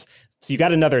words. So you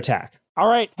got another attack. All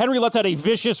right, Henry lets out a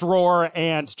vicious roar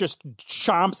and just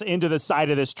chomps into the side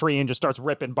of this tree and just starts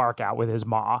ripping bark out with his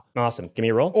maw. Awesome. Give me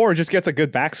a roll. Or just gets a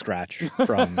good back scratch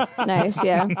from, Nice,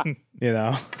 yeah. you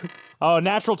know. Oh,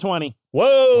 natural 20.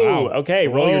 Whoa. Wow. Okay,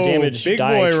 roll your damage big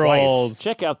die boy twice. rolls.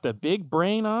 Check out the big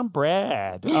brain on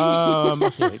Brad.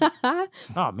 Okay.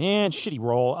 Oh, man, shitty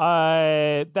roll.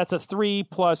 That's a 3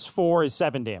 plus 4 is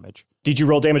 7 damage. Did you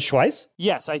roll damage twice?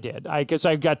 Yes, I did. Because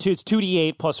I got it's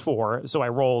 2d8 plus 4, so I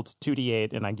rolled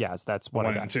 2d8, and I guess that's what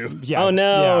 1 I got. and 2. Yeah. Oh,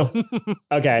 no. Yeah.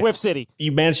 Okay. Whiff City.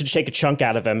 You managed to shake a chunk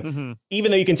out of him.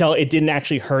 Even though you can tell it didn't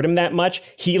actually hurt him that much,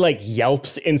 he like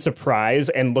yelps in surprise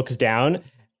and looks down.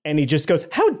 And he just goes,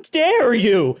 how dare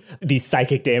you? The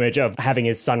psychic damage of having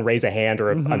his son raise a hand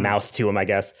or a mouth to him, I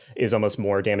guess, is almost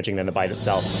more damaging than the bite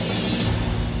itself.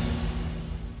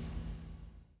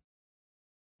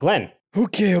 Glenn.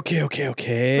 Okay.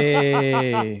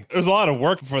 There's a lot of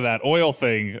work for that oil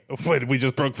thing when we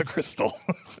just broke the crystal.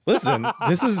 Listen,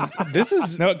 this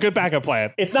is No, good backup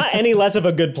plan. It's not any less of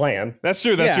a good plan. That's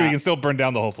true. That's Yeah. true. You can still burn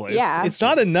down the whole place. Yeah. it's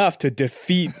not enough to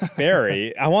defeat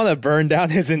Barry. I want to burn down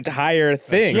his entire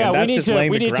thing. Yeah, and that's we need just to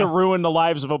laying the to ground. ruin the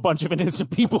lives of a bunch of innocent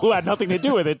people who had nothing to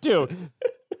do with it, too.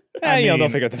 You know, they'll mean,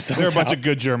 figure it themselves They're a bunch out. of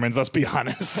good Germans, let's be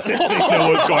honest. They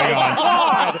know what's going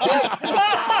on.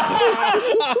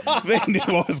 They knew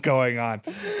what was going on.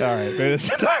 All right, maybe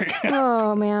this is dark.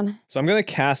 Oh, man. So I'm going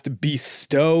to cast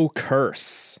Bestow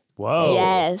Curse. Whoa.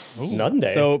 Yes.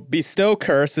 Nunday. So Bestow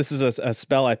Curse, this is a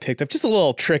spell I picked up, just a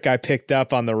little trick I picked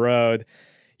up on the road.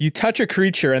 You touch a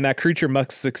creature, and that creature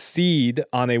must succeed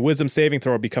on a wisdom saving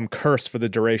throw or become cursed for the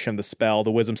duration of the spell. The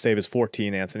wisdom save is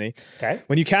 14, Anthony. Okay.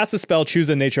 When you cast a spell, choose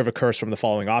the nature of a curse from the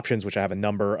following options, which I have a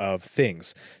number of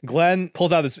things. Glenn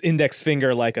pulls out his index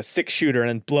finger like a 6-shooter and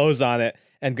then blows on it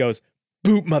and goes,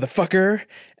 boop, motherfucker.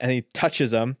 And he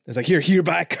touches him. It's like, you're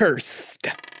hereby cursed.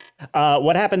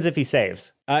 What happens if he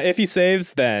saves? If he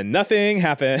saves, then nothing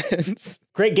happens.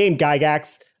 Great game,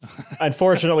 Gygax.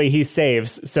 Unfortunately, he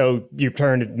saves, so your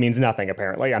turn means nothing,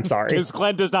 apparently. I'm sorry. Because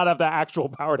Glenn does not have the actual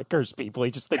power to curse people.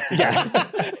 He just thinks he does.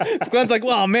 Glenn's like,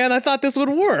 well, man, I thought this would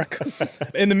work.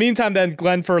 In the meantime, then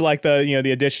Glenn, for like the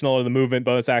additional or the movement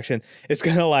bonus action, is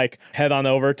going to like head on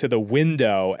over to the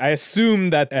window. I assume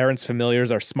that Aaron's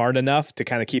familiars are smart enough to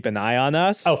kind of keep an eye on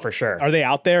us. Oh, for sure. Are they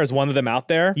out there? Is one of them out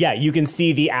there? Yeah, you can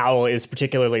see the owl is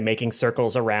particularly making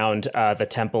circles around the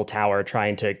temple tower,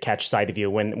 trying to catch sight of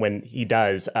you. When he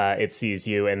does, it sees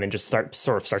you and then just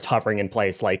starts hovering in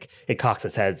place, like it cocks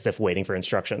its head as if waiting for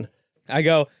instruction. I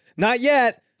go, not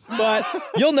yet, but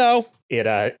you'll know.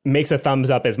 It makes a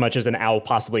thumbs up as much as an owl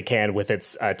possibly can with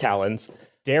its talons.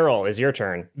 Darryl, is your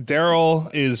turn.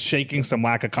 Darryl is shaking some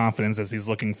lack of confidence as he's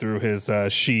looking through his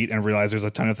sheet and realizes there's a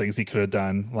ton of things he could have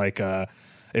done, like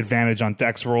advantage on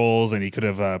dex rolls, and he could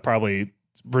have probably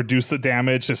reduced the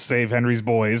damage to save Henry's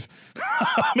boys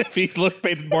if he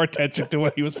paid more attention to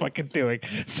what he was fucking doing.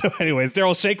 So anyways,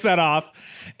 Darryl shakes that off,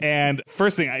 and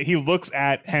first thing, he looks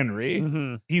at Henry.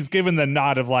 Mm-hmm. He's given the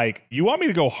nod of like, you want me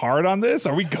to go hard on this?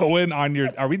 Are we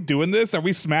doing this? Are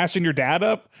we smashing your dad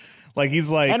up? Like, he's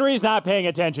like... Henry's not paying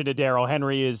attention to Darryl.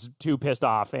 Henry is too pissed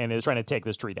off and is trying to take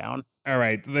this tree down. All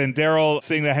right. Then Darryl,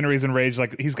 seeing that Henry's enraged,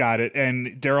 like, he's got it.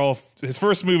 And Darryl, his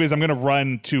first move is, I'm going to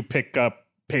run to pick up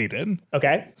Payton.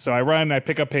 Okay. So I run, I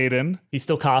pick up Payton. He's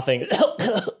still coughing.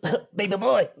 Baby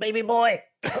boy.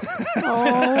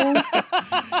 Oh.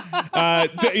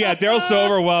 Yeah, Darryl's so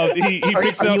overwhelmed. He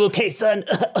picks up. Are you okay, son?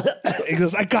 He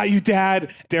goes, I got you,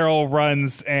 Dad. Darryl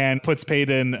runs and puts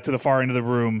Payton to the far end of the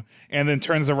room and then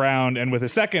turns around, and with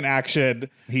his second action,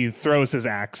 he throws his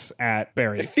axe at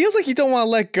Barry. It feels like you don't want to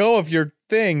let go of your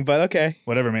thing, but okay.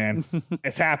 Whatever, man.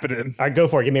 It's happening. All right, go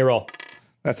for it. Give me a roll.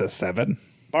 That's a 7.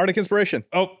 Bardic Inspiration.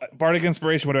 Oh, Bardic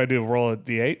Inspiration. What do? Roll a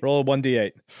D8? Roll a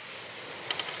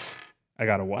 1d8. I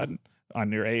got a 1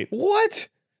 on your 8. What?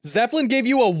 Zeppelin gave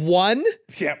you a 1?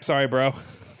 Yep, sorry, bro.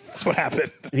 That's what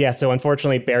happened. Yeah, so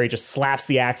unfortunately, Barry just slaps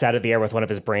the axe out of the air with one of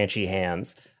his branchy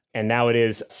hands. And now it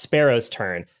is Sparrow's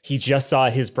turn. He just saw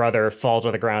his brother fall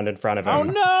to the ground in front of him. Oh,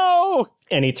 no!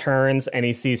 And he turns and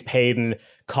he sees Payton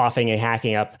coughing and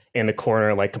hacking up in the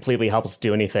corner, like completely helpless to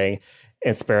do anything.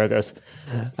 And Sparrow goes,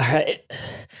 all right,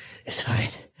 it's fine.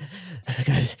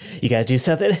 You gotta do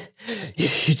something.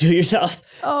 You do it yourself.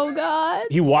 Oh, God.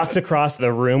 He walks across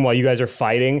the room while you guys are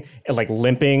fighting and like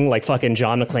limping like fucking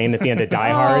John McClane at the end of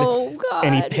Die Hard. Oh, God.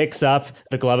 And he picks up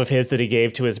the glove of his that he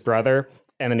gave to his brother.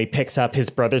 And then he picks up his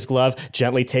brother's glove,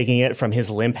 gently taking it from his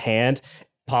limp hand,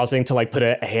 pausing to like put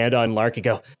a hand on Lark and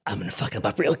go, I'm gonna fuck him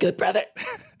up real good, brother.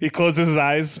 He closes his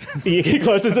eyes. He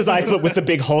closes his eyes, but with the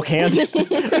big Hulk hand.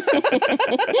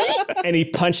 And he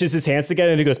punches his hands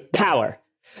together and he goes, power,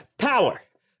 power,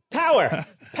 power,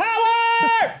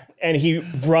 power. And he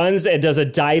runs and does a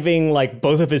diving, like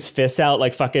both of his fists out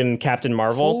like fucking Captain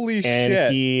Marvel. Holy and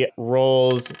shit. He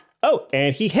rolls. Oh,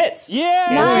 and he hits. Yeah!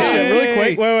 Nice.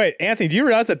 Really quick. Wait. Anthony, do you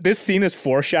realize that this scene is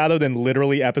foreshadowed in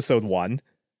literally episode 1?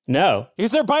 No.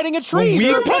 Because they're biting a tree.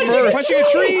 They're punching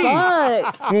a tree.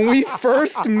 Fuck. When we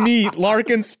first meet Lark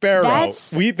and Sparrow,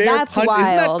 That's that's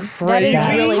wild. Isn't that That is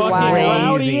crazy? really fucking wild.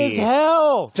 rowdy as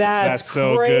hell. That's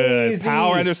so crazy. good.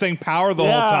 Power, and they're saying power the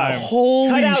whole time. Holy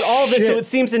Cut out all this so it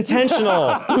seems intentional.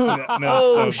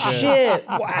 No, it's so good. Shit.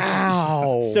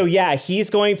 Wow. So yeah,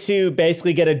 he's going to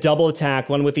basically get a double attack,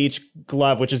 one with each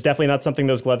glove, which is definitely not something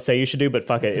those gloves say you should do, but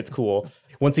fuck it, it's cool.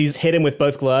 Once he's hit him with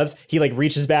both gloves, he like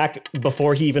reaches back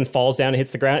before he even falls down and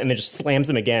hits the ground and then just slams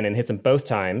him again and hits him both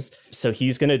times. So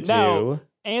he's going to do... Now,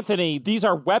 Anthony, these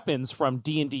are weapons from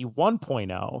D&D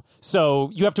 1.0,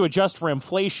 so you have to adjust for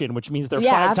inflation, which means they're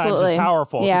 5 times as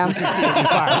powerful. Yeah. This is D&D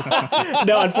 5.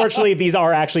 No, unfortunately, these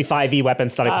are actually 5e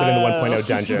weapons that I put in the 1.0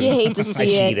 dungeon. You hate to I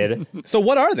see it. cheated. So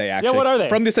what are they actually? Yeah, what are they?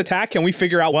 From this attack, can we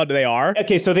figure out what they are?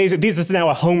 Okay, so this is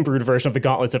now a homebrewed version of the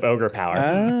Gauntlets of Ogre Power.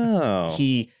 Oh.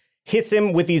 He hits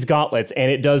him with these gauntlets,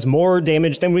 and it does more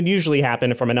damage than would usually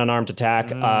happen from an unarmed attack,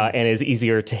 and is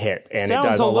easier to hit. And Sounds it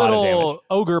does a lot of damage. little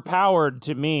ogre-powered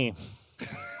to me.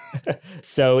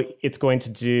 So it's going to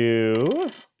do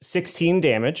 16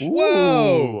 damage.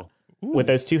 Whoa. With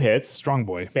those 2 hits. Strong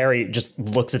boy. Barry just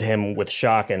looks at him with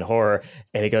shock and horror,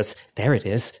 and he goes, there it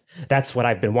is. That's what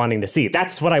I've been wanting to see.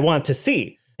 That's what I want to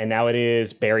see. And now it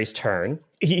is Barry's turn.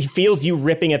 He feels you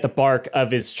ripping at the bark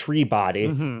of his tree body,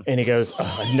 and he goes,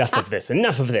 enough of this.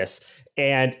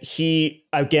 And he,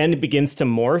 again, begins to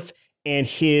morph, and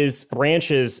his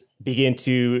branches begin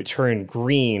to turn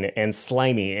green and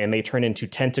slimy, and they turn into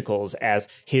tentacles as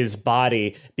his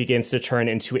body begins to turn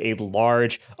into a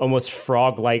large, almost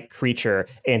frog-like creature,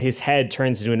 and his head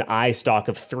turns into an eye stalk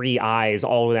of 3 eyes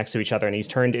all next to each other, and he's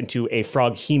turned into a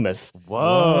froghemoth.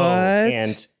 Whoa. What?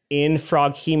 And in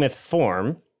froghemoth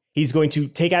form, he's going to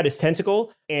take out his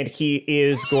tentacle, and he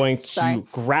is going to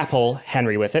grapple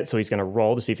Henry with it. So he's going to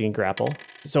roll to see if he can grapple.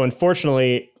 So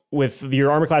unfortunately, with your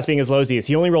armor class being as low as he is,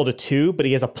 he only rolled a 2, but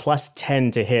he has a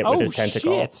 +10 to hit with his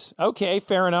tentacle. Shit. Okay,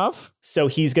 fair enough. So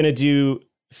he's going to do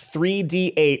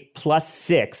 3d8 plus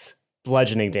 6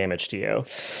 bludgeoning damage to you.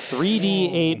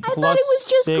 3d8 I thought plus it was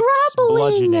just 6 grappling.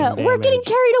 bludgeoning We're getting damage.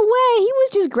 carried away. He was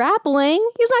just grappling.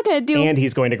 He's not going to do... And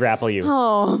he's going to grapple you.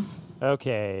 Oh,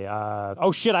 Okay.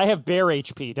 Oh, shit, I have bear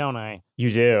HP, don't I?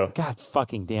 You do. God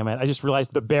fucking damn it. I just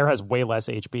realized the bear has way less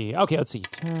HP. Okay, let's see.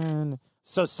 10.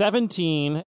 So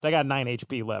 17. I got 9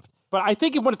 HP left. But I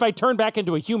think if I turn back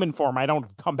into a human form, I don't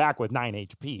come back with 9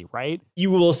 HP, right?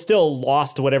 You will still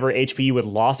lost whatever HP you would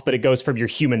lost, but it goes from your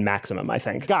human maximum, I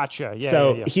think. Gotcha. Yeah.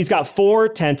 So yeah. he's got 4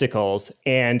 tentacles,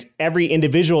 and every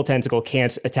individual tentacle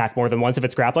can't attack more than once if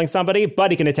it's grappling somebody, but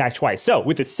he can attack twice. So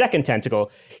with his second tentacle,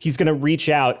 he's going to reach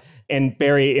out and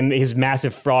Barry, in his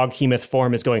massive froghemoth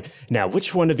form, is going, now,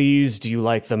 which one of these do you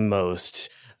like the most?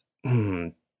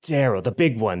 Darryl, the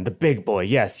big one, the big boy.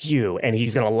 Yes, you. And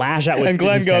he's going to lash out with And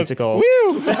Glenn his goes, tentacle.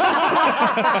 woo!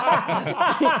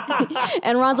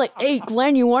 and Ron's like, hey,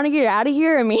 Glenn, you want to get out of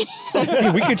here? I mean...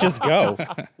 Hey, we could just go.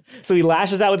 So he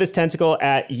lashes out with his tentacle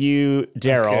at you,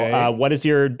 Darryl. Okay. What is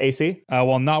your AC?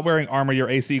 While not wearing armor, your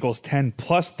AC equals 10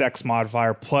 plus Dex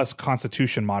modifier plus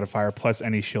Constitution modifier plus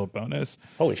any shield bonus.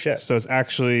 Holy shit. So it's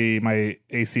actually, my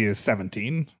AC is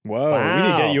 17. Whoa, we need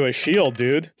Wow. to get you a shield,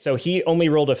 dude. So he only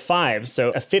rolled a 5, so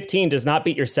a 15 does not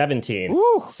beat your 17.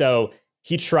 Woo. So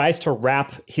he tries to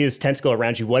wrap his tentacle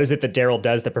around you. What is it that Darryl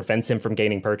does that prevents him from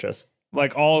gaining purchase?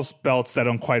 Like all belts that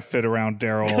don't quite fit around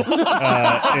Darryl,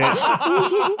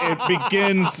 it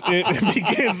begins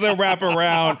to wrap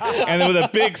around, and then with a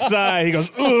big sigh, he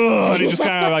goes, ugh, and he just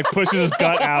kind of like pushes his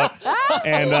gut out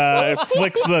and it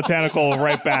flicks the tentacle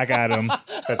right back at him.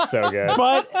 That's so good.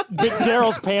 But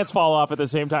Daryl's pants fall off at the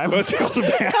same time. But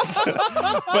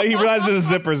he realizes his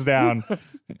zipper's down.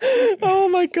 Oh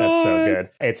my god. That's so good.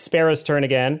 It's Sparrow's turn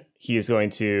again. He is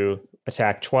going to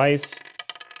attack twice,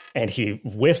 and he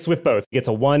whiffs with both. He gets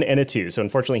a 1 and a 2, so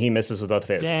unfortunately he misses with both of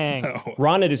his. Dang.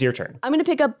 Ron, it is your turn. I'm going to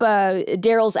pick up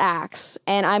Daryl's axe,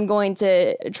 and I'm going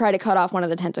to try to cut off one of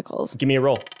the tentacles. Give me a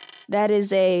roll. That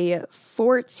is a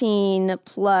 14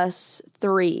 plus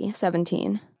 3,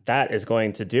 17. That is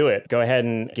going to do it. Go ahead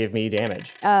and give me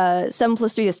damage. 7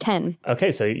 plus 3 is 10.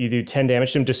 Okay, so you do 10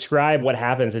 damage to him. Describe what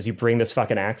happens as you bring this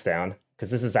fucking axe down,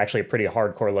 because this is actually a pretty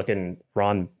hardcore looking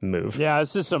Ron move. Yeah,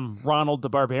 this is some Ronald the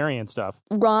Barbarian stuff.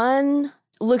 Ron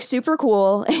looks super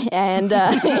cool and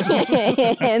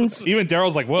and Even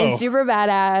Daryl's like, whoa. and super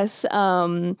badass.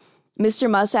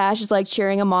 Mr. Mustache is like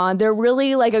cheering him on. They're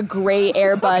really like a great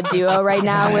Airbud duo right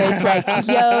now where it's like,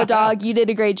 yo, dog, you did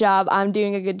a great job. I'm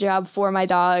doing a good job for my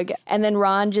dog. And then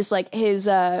Ron just like his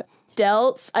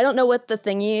delts. I don't know what the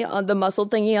thingy on the muscle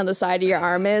thingy on the side of your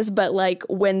arm is, but like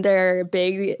when they're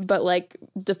big but like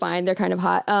defined, they're kind of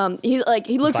hot. He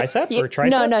looks Bicep or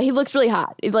tricep? No, he looks really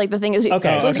hot. Like the thing is, he looks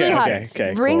really hot.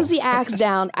 Okay, Brings cool. the axe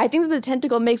down. I think that the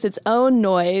tentacle makes its own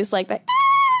noise, like that,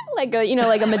 like a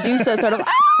like a Medusa sort of.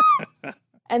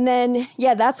 And then,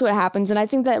 yeah, that's what happens. And I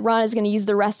think that Ron is going to use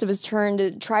the rest of his turn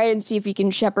to try and see if he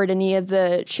can shepherd any of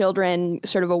the children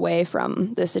sort of away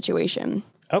from this situation.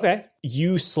 Okay.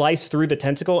 You slice through the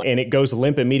tentacle and it goes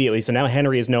limp immediately. So now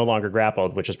Henry is no longer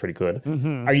grappled, which is pretty good.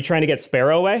 Mm-hmm. Are you trying to get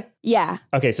Sparrow away? Yeah.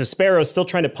 Okay, so Sparrow's still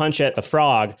trying to punch at the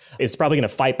frog. Is probably going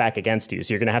to fight back against you.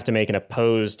 So you're going to have to make an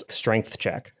opposed strength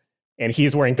check. And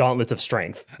he's wearing gauntlets of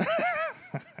strength.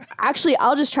 Actually,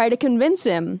 I'll just try to convince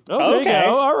him. Oh, there Okay. you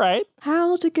go. All right.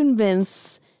 How to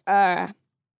convince?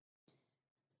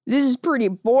 This is pretty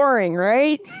boring,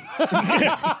 right?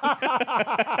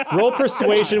 Roll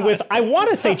persuasion with, I want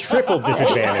to say, triple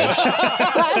disadvantage.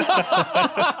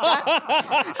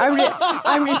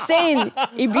 I'm just saying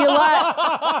it'd be a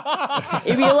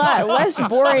lot less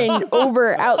boring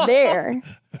over out there.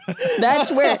 That's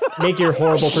where Make your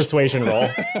horrible persuasion roll.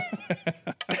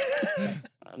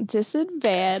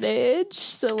 disadvantage.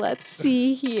 So let's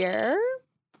see here.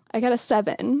 I got a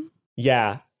 7.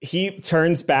 Yeah, he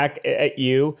turns back at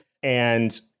you,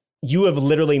 and you have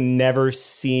literally never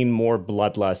seen more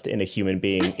bloodlust in a human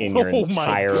being in your Oh my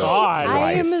entire God. I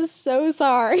life. am so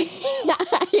sorry.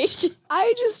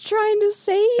 I'm just trying to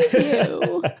save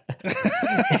you.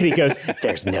 And he goes,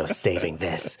 there's no saving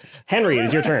this. Henry, it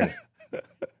is your turn.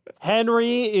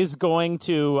 Henry is going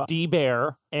to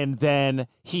de-bear, and then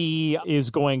he is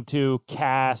going to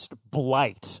cast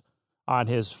Blight on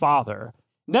his father.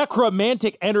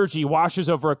 Necromantic energy washes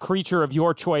over a creature of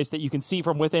your choice that you can see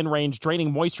from within range,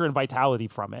 draining moisture and vitality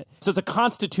from it. So it's a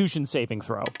Constitution saving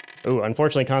throw. Ooh,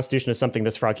 unfortunately, Constitution is something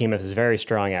this Froghemoth is very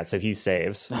strong at, so he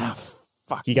saves.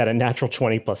 Fuck. He got a natural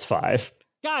 20 plus 5.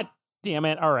 God damn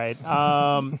it. All right.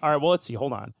 All right, well, let's see.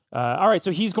 Hold on. All right,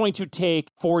 so he's going to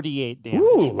take 4d8 damage.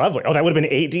 Ooh, lovely. Oh, that would have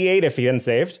been 8d8 if he hadn't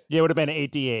saved? Yeah, it would have been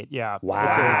 8d8, yeah.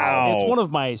 Wow. It's one of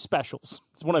my specials.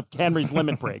 It's one of Henry's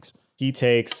limit breaks. He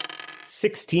takes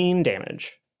 16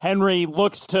 damage. Henry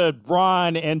looks to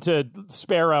Ron and to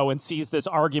Sparrow and sees this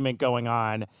argument going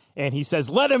on, and he says,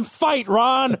 "Let him fight,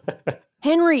 Ron."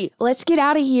 Henry, let's get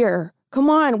out of here.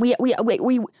 Come on, we.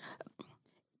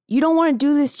 You don't want to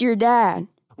do this to your dad.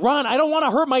 Ron, I don't want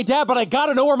to hurt my dad, but I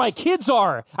gotta know where my kids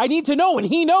are. I need to know, and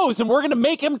he knows, and we're gonna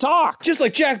make him talk. Just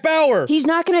like Jack Bauer. He's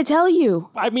not going to tell you.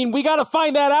 I mean, we gotta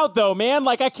find that out, though, man.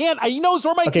 Like, he knows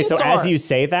where my kids are. Okay, so as you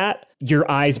say that, your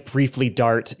eyes briefly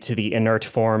dart to the inert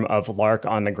form of Lark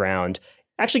on the ground.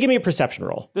 Actually, give me a perception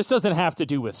roll. This doesn't have to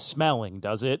do with smelling,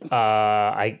 does it? You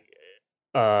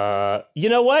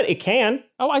know what? It can.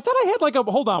 Oh, I thought I had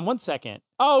hold on 1 second.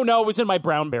 Oh, no, it was in my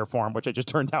brown bear form, which I just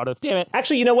turned out of. Damn it.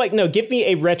 Actually, you know what? No, give me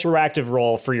a retroactive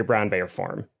roll for your brown bear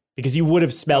form. Because you would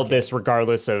have smelled this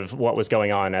regardless of what was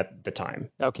going on at the time.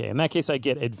 Okay, in that case, I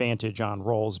get advantage on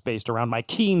rolls based around my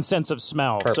keen sense of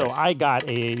smell. Perfect. So I got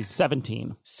a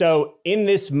 17. So in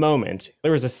this moment,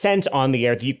 there was a scent on the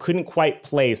air that you couldn't quite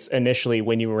place initially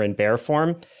when you were in bear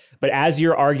form. But as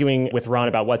you're arguing with Ron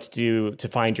about what to do to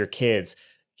find your kids,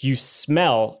 you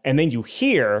smell and then you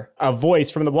hear a voice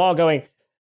from the wall going,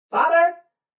 "Father,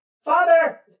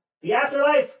 Father, the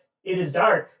afterlife, it is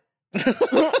dark."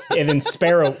 And then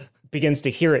Sparrow begins to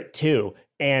hear it too.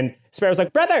 And Sparrow's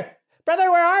like, Brother,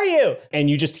 where are you? And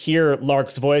you just hear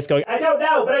Lark's voice going, "I don't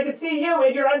know, but I can see you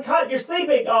and you're you're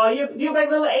sleeping. Oh, you like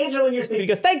a little angel when you're sleeping." He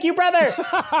goes, "Thank you, brother."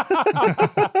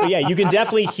 But yeah, you can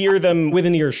definitely hear them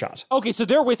within earshot. Okay, so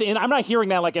they're within. I'm not hearing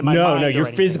that like in my mind. No, you're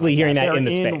physically hearing that in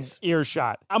the in space.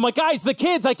 Earshot. I'm like, guys, the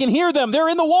kids, I can hear them. They're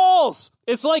in the walls.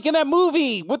 It's like in that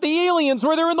movie with the aliens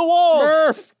where they're in the walls.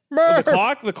 Murph. Oh,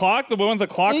 the clock, the one with the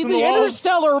clocks in the wall.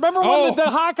 Interstellar. Remember when the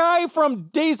Hawkeye from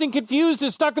Dazed and Confused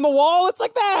is stuck in the wall? It's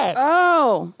like that.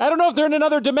 Oh. I don't know if they're in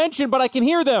another dimension, but I can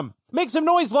hear them. Make some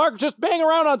noise, Lark. Just bang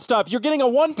around on stuff. You're getting a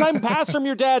one-time pass from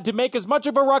your dad to make as much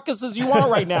of a ruckus as you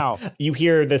want right now. You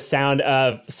hear the sound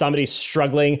of somebody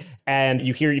struggling, and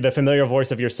you hear the familiar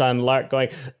voice of your son, Lark, going,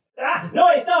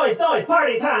 "Noise,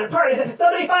 party time,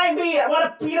 somebody find me, I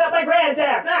want to beat up my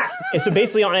granddad." And so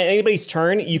basically on anybody's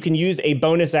turn, you can use a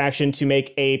bonus action to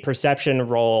make a perception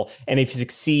roll, and if you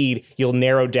succeed, you'll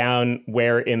narrow down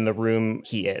where in the room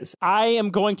he is. I am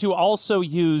going to also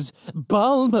use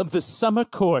Balm of the Summer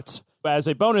Court as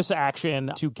a bonus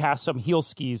action to cast some heal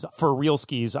skis for real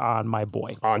skis on my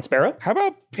boy. On Sparrow? How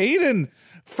about Peyton?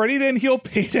 Freddie didn't heal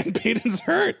Peyton. Peyton's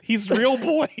hurt. He's real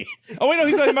boy. Oh, wait, no,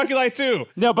 he's on Muckulite too.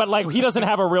 No, but he doesn't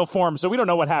have a real form, so we don't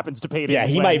know what happens to Peyton. Yeah,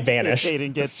 he might vanish.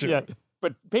 Peyton gets,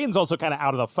 but Peyton's also kind of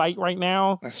out of the fight right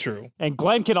now. That's true. And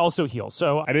Glenn can also heal,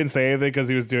 so... I didn't say anything because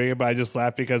he was doing it, but I just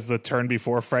laughed because the turn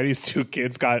before Freddie's two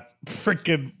kids got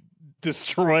freaking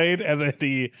destroyed, and then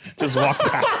he just walked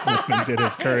past them and did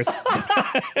his curse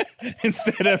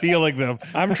instead of healing them.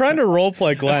 I'm trying to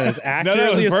roleplay Glenn as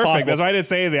accurately as perfect. possible. That's why I didn't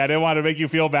say anything. I didn't want to make you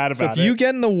feel bad about it. So if you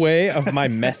get in the way of my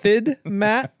method,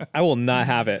 Matt, I will not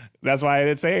have it. That's why I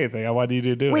didn't say anything. I wanted you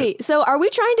to do it. Wait, so are we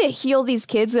trying to heal these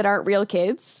kids that aren't real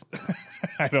kids?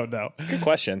 I don't know. Good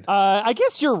question. I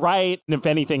guess you're right. And if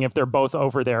anything, if they're both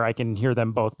over there, I can hear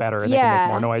them both better and they can make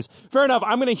more noise. Fair enough.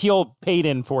 I'm going to heal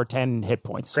Peyton for 10 hit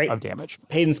points of damage.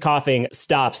 Peyton's coughing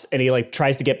stops and he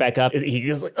tries to get back up. He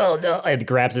goes "Oh no," and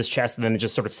grabs his chest and then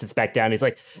just sort of sits back down. He's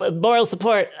like, "Moral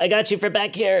support. I got you for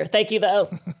back here. Thank you though."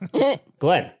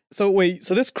 Glenn. So wait,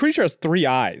 so this creature has 3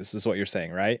 eyes is what you're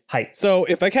saying, right? Height. So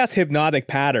if I cast Hypnotic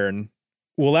Pattern,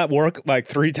 will that work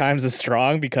 3 times as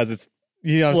strong because it's,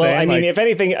 you know what I'm saying? Well, I mean, if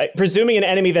anything, presuming an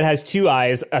enemy that has 2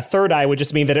 eyes, a third eye would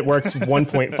just mean that it works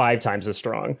 1.5 times as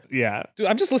strong. Yeah. Dude,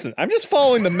 I'm just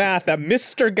following the math that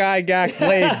Mr. Guy Gax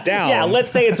laid down. Yeah,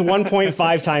 let's say it's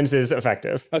 1.5 times as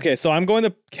effective. Okay, so I'm going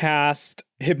to cast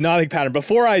Hypnotic Pattern.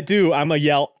 Before I do, I'm going to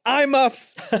yell, "I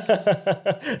muffs!"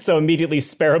 So immediately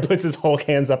Sparrow puts his Hulk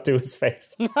hands up to his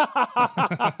face.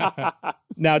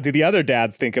 Now, do the other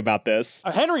dads think about this?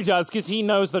 Henry does because he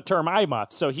knows the term eye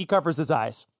muff, so he covers his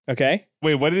eyes. Okay.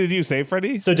 Wait, what did you say,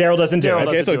 Freddie? So Darryl doesn't do it.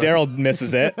 Okay, so Darryl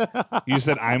misses it. You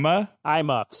said Ima? Eye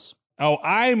muffs. Oh,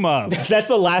 Ima. That's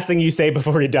the last thing you say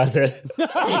before he does it.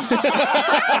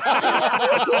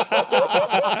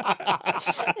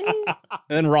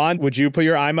 And Ron, would you put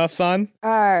your eye muffs on?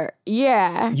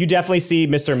 Yeah. You definitely see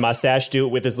Mr. Mustache do it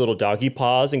with his little doggy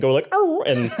paws and go like, oh,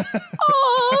 and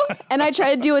Oh, and I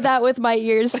try to do that with my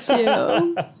ears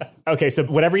too. okay, so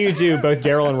whatever you do, both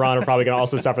Darryl and Ron are probably going to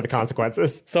also suffer the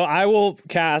consequences. So I will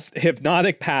cast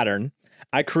Hypnotic Pattern.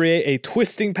 I create a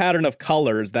twisting pattern of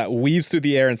colors that weaves through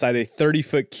the air inside a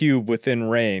 30-foot cube within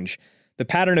range. The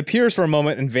pattern appears for a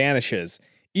moment and vanishes.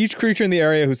 Each creature in the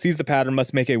area who sees the pattern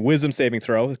must make a wisdom saving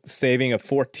throw, saving of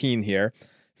 14 here.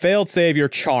 Failed save, you're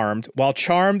charmed. While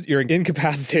charmed, you're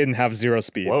incapacitated and have 0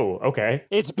 speed. Whoa, okay.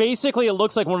 It's basically, it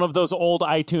looks like one of those old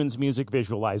iTunes music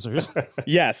visualizers.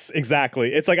 Yes,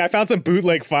 exactly. It's like I found some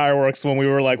bootleg fireworks when we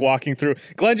were like walking through.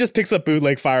 Glenn just picks up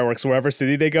bootleg fireworks wherever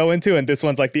city they go into, and this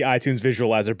one's like the iTunes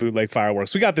visualizer bootleg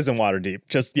fireworks. We got this in Waterdeep.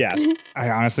 Just, yeah. I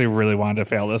honestly really wanted to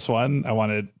fail this one. I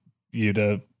wanted you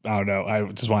to, I don't know,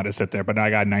 I just wanted to sit there, but now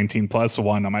I got 19 plus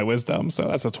 1 on my wisdom, so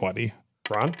that's a 20.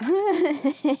 Ron?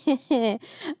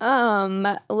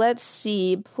 Let's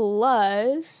see,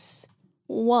 plus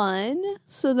 1,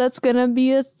 so that's gonna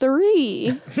be a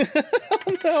 3.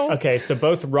 Okay, so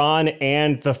both Ron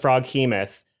and the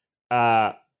Froghemoth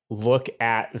look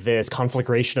at this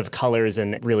conflagration of colors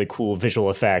and really cool visual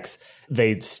effects.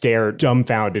 They stare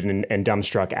dumbfounded and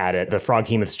dumbstruck at it. The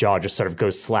Froghemoth's jaw just sort of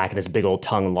goes slack and his big old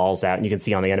tongue lolls out, and you can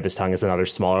see on the end of his tongue is another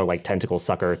smaller like tentacle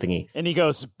sucker thingy. And he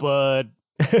goes, "But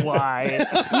why,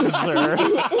 sir?"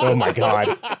 Oh my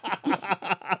god.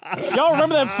 Y'all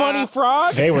remember them funny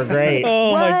frogs? They were great.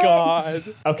 Oh my God.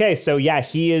 Okay, so yeah,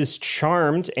 he is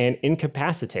charmed and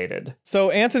incapacitated.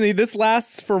 So, Anthony, this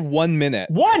lasts for 1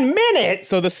 minute. 1 minute?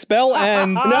 So the spell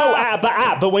ends. No,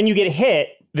 but when you get hit,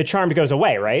 the charm goes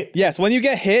away, right? Yes, when you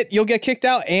get hit, you'll get kicked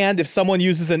out. And if someone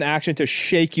uses an action to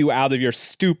shake you out of your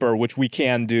stupor, which we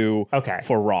can do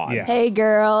for Ron. Yeah. Hey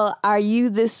girl, are you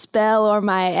this spell or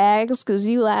my ex? Because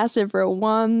you lasted for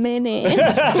 1 minute.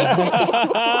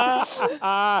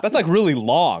 That's like really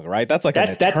long, right? That's like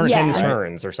That's an eternity, 10 right?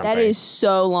 turns or something. That is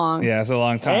so long. Yeah, it's a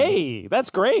long time. Hey, that's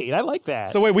great. I like that.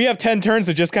 So wait, we have 10 turns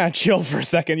to just kind of chill for a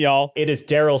second, y'all. It is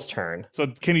Darryl's turn. So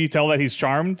can you tell that he's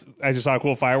charmed? I just saw a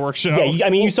cool fireworks show. Yeah, I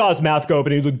mean, you saw his mouth go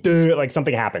open and he looked like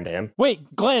something happened to him.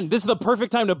 Wait, Glenn, this is the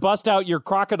perfect time to bust out your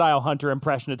crocodile hunter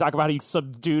impression to talk about how you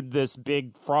subdued this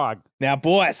big frog. Now,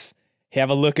 boys,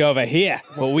 have a look over here.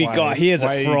 What we got here is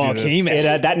a frog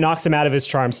It, that knocks him out of his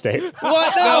charm state.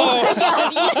 What? No!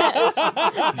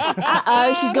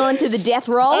 Uh-oh, she's going to the death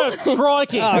roll.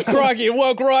 Crikey. Oh, Crocky, it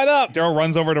woke right up. Darryl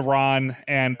runs over to Ron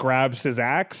and grabs his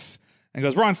axe and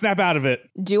goes, Ron, snap out of it.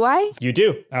 Do I? You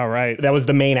do. All right. That was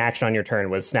the main action on your turn,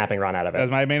 was snapping Ron out of it.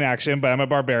 That's my main action, but I'm a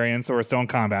barbarian, so we're still in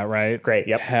combat, right? Great,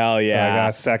 yep. Hell yeah. So I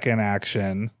got second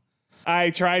action. I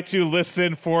try to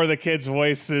listen for the kids'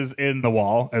 voices in the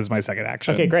wall as my second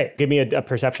action. Okay, great. Give me a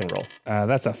perception roll.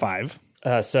 That's a 5.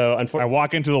 So I unfortunately,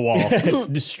 walk into the wall. it's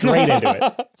just straight into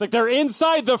it. It's like they're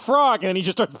inside the frog, and then he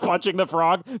just starts punching the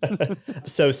frog.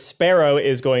 So Sparrow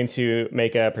is going to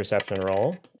make a perception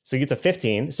roll. So he gets a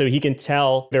 15. So he can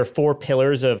tell there are 4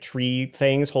 pillars of tree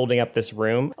things holding up this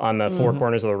room on the 4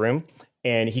 corners of the room.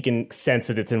 And he can sense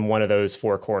that it's in one of those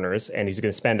 4 corners. And he's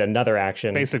going to spend another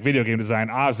action. Basic video game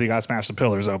design. Obviously, you got to smash the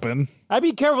pillars open. I'd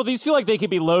be careful. These feel like they could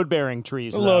be load-bearing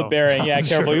trees. though. Load bearing, yeah,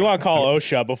 careful. You want to call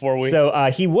OSHA before we... So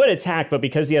he would attack, but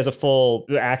because he has a full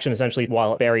action essentially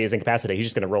while Barry is incapacitated, he's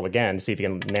just going to roll again to see if he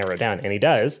can narrow it down. And he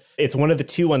does. It's one of the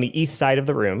 2 on the east side of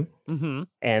the room. Mm-hmm.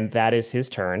 And that is his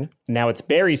turn. Now it's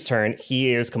Barry's turn.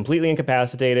 He is completely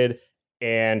incapacitated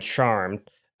and charmed.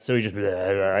 So he just,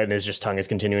 and his tongue is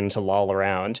continuing to loll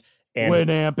around. And When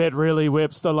Ampit really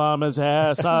whips the llama's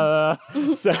ass. so,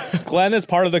 Glenn, as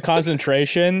part of the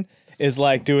concentration, is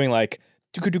like doing like...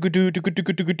 That's great.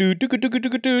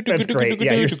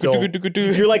 Yeah, you're still.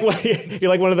 You're like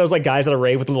one of those like guys at a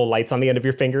rave with little lights on the end of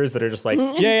your fingers that are just like.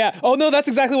 Yeah. Oh no, that's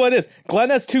exactly what it is. Glenn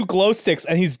has 2 glow sticks,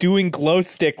 and he's doing glow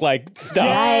stick like stuff.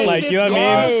 Yes, like you know what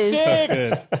I mean?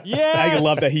 Sticks. Yes. I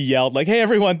love that he yelled like, "Hey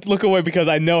everyone, look away because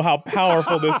I know how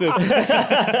powerful this is."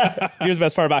 Here's the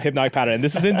best part about Hypnotic Pattern. And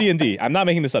this is in D&D. I'm not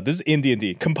making this up. This is in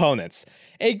D&D. Components.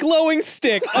 A glowing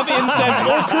stick of incense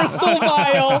or crystal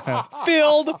vial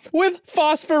filled with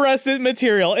phosphorescent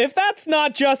material. If that's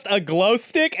not just a glow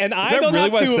stick, and I don't really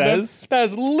have what 2 it of them, says? that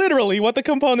is literally what the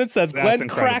component says. That's Glenn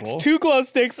incredible. cracks 2 glow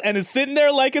sticks and is sitting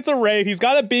there like it's a rave. He's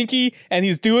got a binky and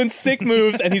he's doing sick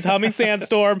moves and he's humming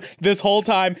Sandstorm this whole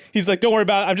time. He's like, don't worry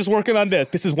about it. I'm just working on this.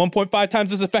 This is 1.5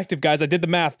 times as effective, guys. I did the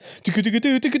math.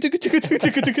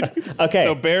 Okay.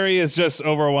 So Barry is just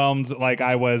overwhelmed like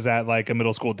I was at like a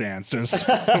middle school dance.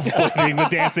 Just avoiding the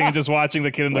dancing and just watching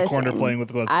the kid in the corner playing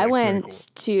with glow sticks. I Very went cool.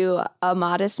 to a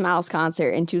Modest Mouse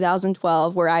concert in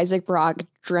 2012 where Isaac Brock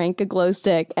drank a glow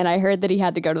stick, and I heard that he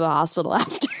had to go to the hospital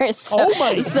after. So, Oh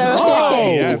my God.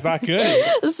 Yeah, it's not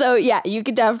good. So yeah, you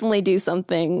could definitely do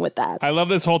something with that. I love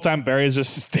this whole time Barry is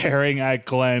just staring at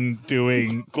Glenn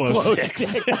doing glow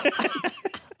sticks.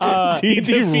 He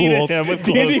defeated rules. him with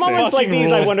glow sticks. Moments like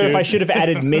these, I Rules, wonder if dude. I should have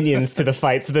added minions to the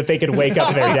fight so that they could wake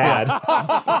up their dad.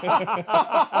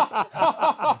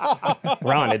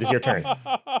 Ron, it is your turn.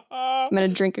 I'm gonna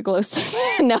drink a glow stick.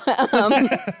 No,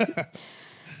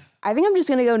 I think I'm just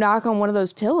gonna go knock on one of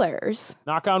those pillars.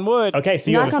 Knock on wood. Okay,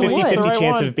 so you have a Knock on wood. 50-50 Right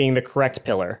chance one. of being the correct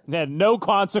pillar. Yeah, no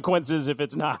consequences if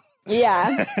it's not.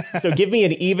 Yeah. So give me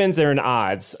an evens or an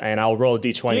odds, and I'll roll a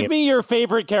d20. Give me your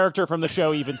favorite character from the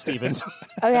show, Even Stevens.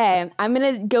 Okay, I'm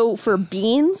gonna go for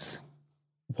beans.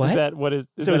 What? Is that what is?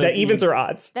 So is that evens or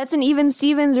odds? That's an Even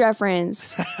Stevens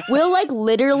reference. Will like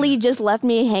literally just left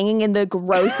me hanging in the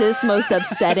grossest, most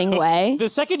upsetting way. The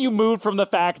second you moved from the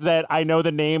fact that I know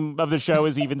the name of the show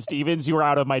is Even Stevens, you were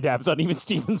out of my depth on Even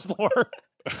Stevens lore.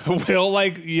 Will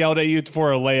like yelled at you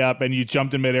for a layup and you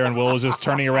jumped in midair and Will was just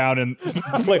turning around and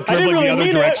Like, dribbling the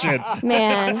other direction.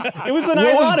 Man, It was an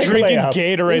Will was ironic drinking layup.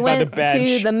 Gatorade we by the went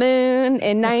bench. to the moon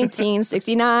in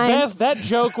 1969. Beth, that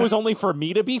joke was only for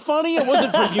me to be funny. It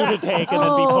wasn't for you to take and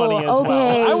then be funny as okay.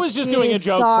 well. I was just doing a Dude,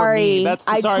 joke sorry. for me. That's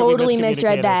the I sorry we totally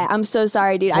misread miscommunicated. that. I'm so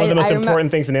sorry, dude. One of the most remember-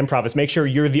 important things in improv is make sure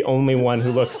you're the only one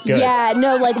who looks good. Yeah,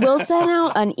 no, like Will sent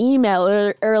out an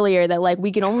email earlier that like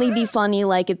we can only be funny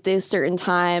like at this certain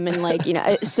time and like, you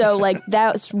know, so like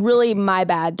that's really my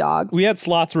bad, dog. We had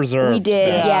slots reserved. We did,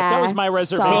 yeah. that was my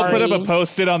reservation. We'll Sorry. put up a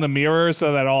post-it on the mirror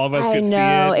so that all of us I could see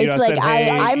know. it. You It's know, like said, hey,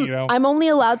 I'm you know. I'm only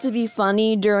allowed to be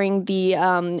funny during the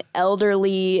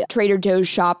elderly Trader Joe's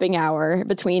shopping hour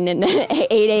between 8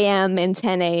 a.m. and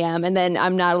 10 a.m. and then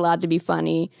I'm not allowed to be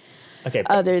funny Okay.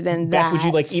 other than Beth, that. would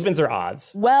you like evens or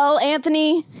odds? Well,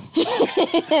 Anthony.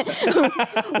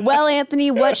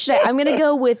 What should I'm gonna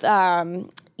go with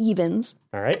evens.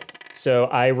 All right. So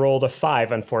I rolled a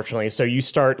 5, unfortunately. So you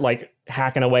start like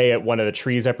hacking away at one of the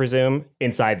trees, I presume.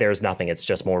 Inside there's nothing. It's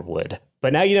just more wood.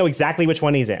 But now you know exactly which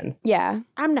one he's in. Yeah.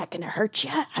 I'm not gonna hurt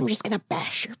you. I'm just gonna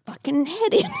bash your fucking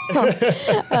head in.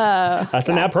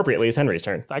 So now appropriately it's Henry's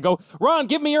turn. I go, Ron,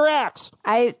 give me your axe.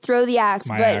 I throw the axe,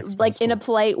 My but axe, like that's in a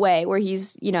polite way where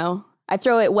he's, you know, I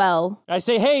throw it well. I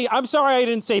say, hey, I'm sorry I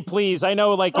didn't say please. I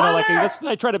know, like, you know, like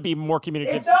I try to be more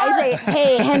communicative. I say,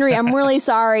 hey, Henry, I'm really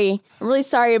sorry. I'm really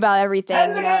sorry about everything.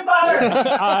 You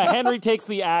know? Henry takes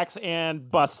the axe and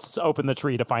busts open the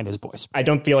tree to find his boys. I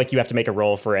don't feel like you have to make a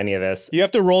roll for any of this. You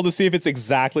have to roll to see if it's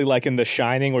exactly like in The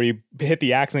Shining where you hit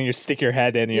the axe and you stick your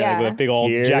head in, you know, Yeah. with a big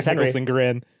old Here's Jack Henry. Nicholson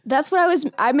grin. That's what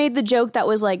I made the joke that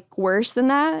was like worse than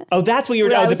that. Oh, that's what you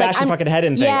were Where I doing. The was like, bash your I'm- fucking head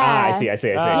in thing. Yeah. Ah, I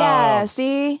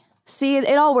see. Yeah, see,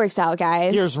 it all works out,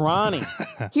 guys. Here's Ronnie.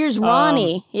 Here's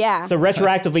Ronnie. Yeah. So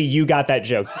retroactively, you got that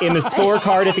joke. In the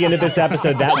scorecard at the end of this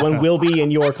episode, that one will be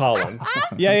in your column.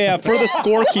 Yeah. For the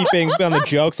scorekeeping on the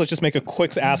jokes, let's just make a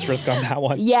quick asterisk on that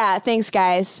one. Yeah, thanks,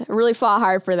 guys. I really fought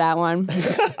hard for that one.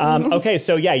 Okay,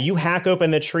 so yeah, you hack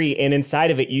open the tree, and inside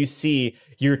of it, you see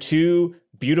your two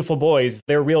beautiful boys,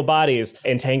 their real bodies,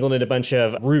 entangled in a bunch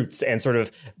of roots and sort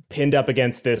of pinned up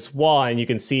against this wall. And you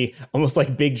can see almost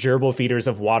like big gerbil feeders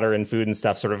of water and food and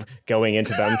stuff sort of going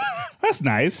into them. That's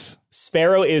nice.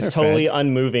 Sparrow is totally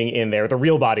unmoving in there. The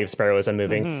real body of Sparrow is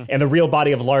unmoving. And the real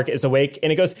body of Lark is awake.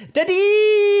 And it goes,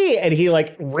 Daddy! And he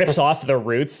like rips off the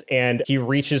roots and he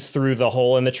reaches through the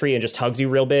hole in the tree and just hugs you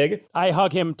real big. I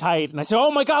hug him tight and I say,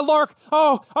 oh my God, Lark.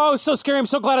 Oh, so scary. I'm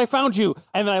so glad I found you.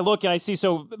 And then I look and I see,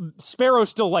 so Sparrow's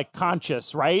still like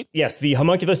conscious, right? Yes, the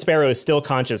homunculus Sparrow is still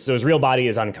conscious. So his real body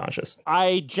is unconscious.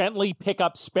 I gently pick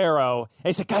up Sparrow and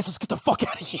I say, guys, let's get the fuck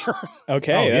out of here.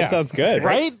 Okay, yeah. that sounds good.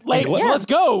 Right? Like, Yeah. let's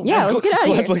go. Yeah, let's get out of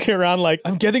Glenn's here. looking around like,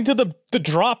 I'm getting to the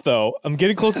drop, though. I'm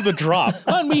getting close to the drop.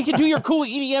 Fun, we can do your cool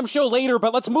EDM show later,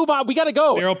 but let's move on. We gotta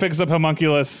go. Darryl picks up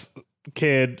homunculus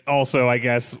kid also, I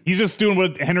guess. He's just doing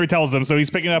what Henry tells him, so he's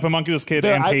picking up homunculus kid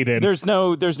and Hayden.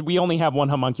 We only have one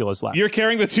homunculus left. You're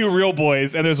carrying the two real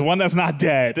boys, and there's one that's not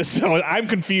dead. So I'm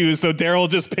confused. So Darryl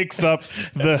just picks up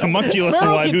the homunculus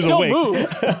Sparrow one can who's still awake.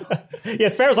 move. Yeah,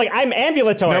 Sparrow's like, I'm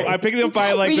ambulatory. No, I picked it up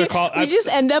by like We, they're ju- called. we just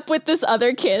end up with this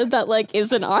other kid that like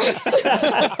isn't ours.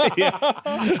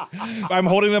 I'm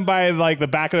holding them by like the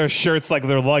back of their shirts, like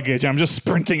their luggage. And I'm just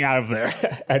sprinting out of there.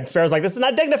 And Sparrow's like, this is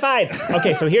not dignified.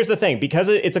 Okay, so here's the thing. Because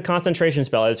it's a concentration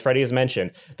spell, as Freddie has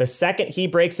mentioned, the second he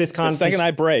breaks this The second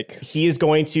I break. he is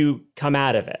going to come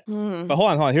out of it. But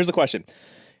hold on. Here's the question.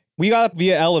 We got up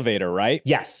via elevator, right?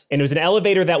 Yes. And it was an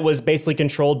elevator that was basically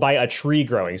controlled by a tree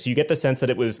growing. So you get the sense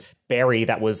that it was Barry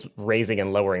that was raising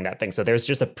and lowering that thing. So there's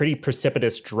just a pretty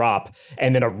precipitous drop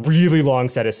and then a really long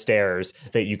set of stairs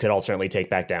that you could alternately take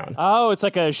back down. Oh, it's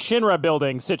like a Shinra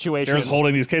building situation. Darryl's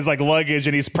holding these kids like luggage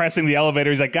and he's pressing the elevator.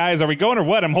 He's like, guys, are we going or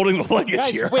what? I'm holding the luggage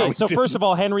here. Wait, so first of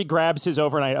all, Henry grabs his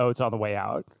overnight oats on the way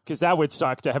out because that would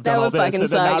suck to have done all this. That would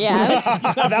fucking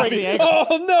suck, not break the ankle.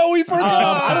 Oh, no, we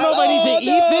forgot. I don't know if I need to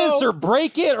eat this or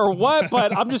break it or what,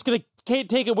 but I'm just going to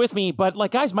take it with me. But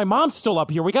like, guys, my mom's still up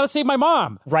here. We got to save my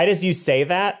mom. Right as you say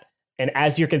that, and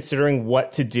as you're considering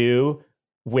what to do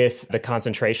with the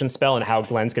concentration spell and how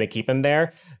Glenn's going to keep him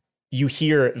there, you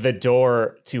hear the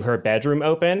door to her bedroom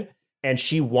open, and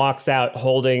she walks out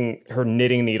holding her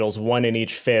knitting needles, one in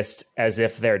each fist, as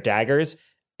if they're daggers.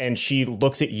 And she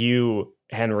looks at you,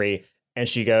 Henry, and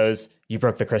she goes, "You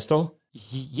broke the crystal?"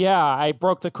 Yeah, I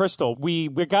broke the crystal. We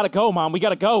got to go, Mom. We got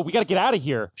to go. We got to get out of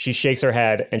here. She shakes her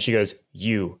head and she goes,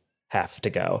 "You have to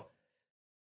go."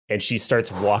 And she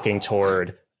starts walking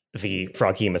toward the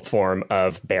froghemoth form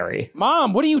of Barry.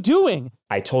 Mom, what are you doing?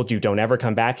 I told you don't ever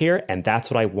come back here, and that's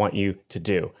what I want you to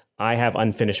do. I have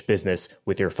unfinished business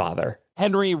with your father.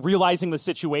 Henry, realizing the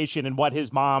situation and what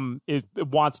his mom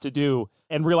wants to do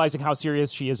and realizing how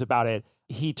serious she is about it,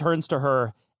 he turns to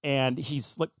her and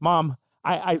he's like, "Mom,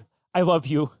 I love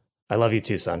you." I love you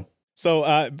too, son.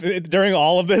 So during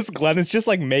all of this, Glenn is just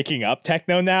like making up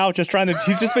techno now, he's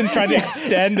just been trying to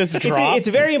extend this drop. It's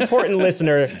very important,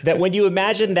 listener, that when you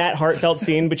imagine that heartfelt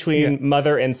scene between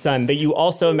mother and son, that you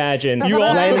also imagine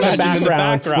Glenn in the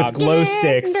background with glow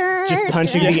sticks just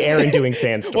punching the air and doing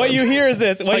sandstorm. What you hear is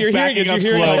this. What like you're hearing is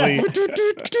slowly.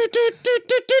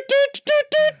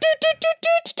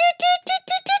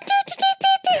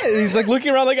 He's like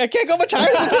looking around like, I can't go much higher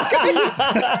than this,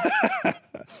 guys.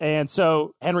 And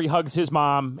so Henry hugs his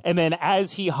mom, and then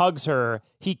as he hugs her,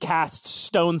 he casts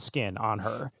stone skin on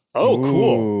her. Oh,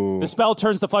 cool. The spell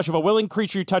turns the flesh of a willing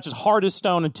creature who touches hard as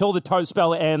stone until the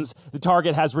spell ends. The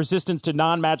target has resistance to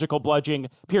non-magical bludgeoning,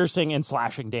 piercing, and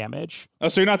slashing damage. Oh,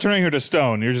 so you're not turning her to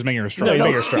stone. You're just making her strong. No,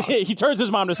 you're strong. He turns his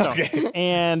mom to stone. Okay.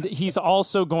 And he's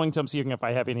also going to, I'm seeing if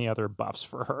I have any other buffs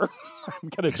for her. I'm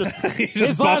going to just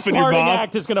his last parting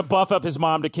act is going to buff up his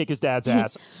mom to kick his dad's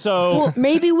ass. So well,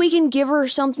 maybe we can give her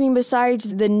something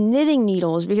besides the knitting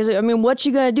needles, because, I mean, what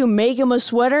you going to do, make him a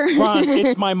sweater? Ron,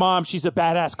 it's my mom. She's a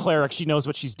badass cleric. She knows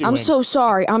what she's doing. I'm so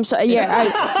sorry. I'm so, yeah.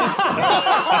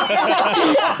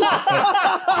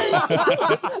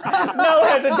 No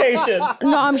hesitation.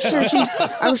 No, I'm sure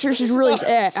she's really,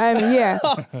 yeah.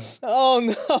 Oh,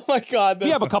 no, oh my God. We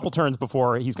have a couple turns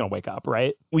before he's going to wake up,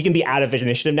 right? We can be out of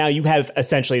initiative now. You have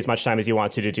essentially as much time as you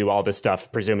want to do all this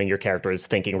stuff, presuming your character is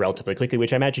thinking relatively quickly,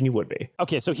 which I imagine you would be.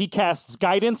 Okay, so he casts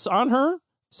guidance on her.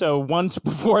 So once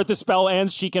before the spell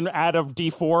ends, she can add a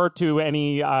d4 to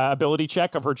any ability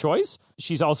check of her choice.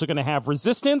 She's also going to have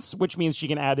resistance, which means she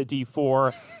can add a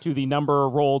d4 to the number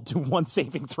rolled to one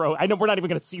saving throw. I know we're not even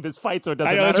going to see this fight, so it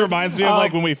doesn't matter. This reminds me of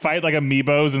like when we fight like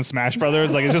amiibos and Smash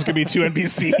Brothers. Like it's just going to be two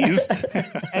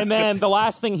NPCs. And then the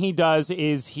last thing he does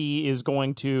is he is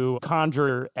going to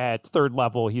conjure at third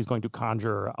level. He's going to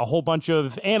conjure a whole bunch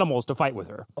of animals to fight with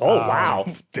her. Oh, wow.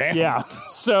 Damn. Yeah.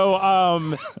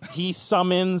 So he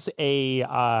summons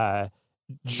a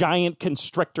giant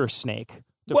constrictor snake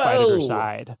to fight at her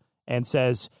side and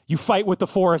says, "You fight with the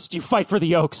forest, you fight for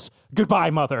the oaks. Goodbye,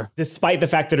 mother." Despite the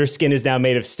fact that her skin is now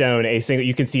made of stone,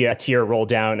 you can see a tear roll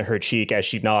down her cheek as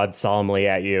she nods solemnly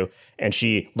at you. And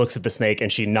she looks at the snake and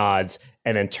she nods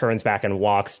and then turns back and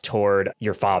walks toward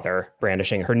your father,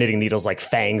 brandishing her knitting needles like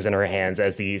fangs in her hands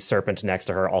as the serpent next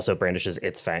to her also brandishes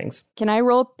its fangs. Can I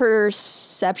roll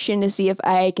perception to see if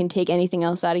I can take anything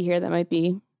else out of here that might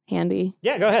be handy?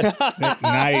 Yeah, go ahead.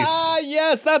 Nice. Ah,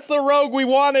 yes, that's the rogue we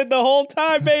wanted the whole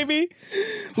time, baby.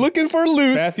 Looking for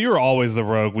loot. Beth, you were always the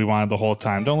rogue we wanted the whole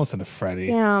time. Don't listen to Freddie.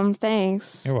 Damn,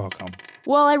 thanks. You're welcome.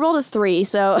 Well, I rolled a 3,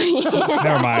 so...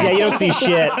 Never mind. Yeah, you don't see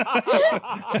shit.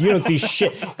 You don't see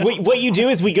shit. What you do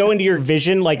is we go into your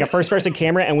vision like a first-person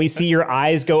camera, and we see your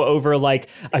eyes go over like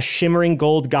a shimmering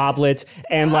gold goblet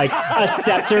and like a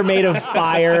scepter made of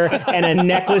fire and a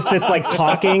necklace that's like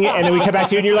talking, and then we come back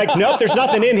to you and you're like, nope, there's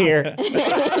nothing in here.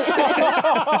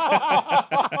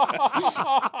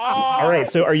 All right,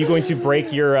 so are you going to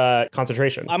break your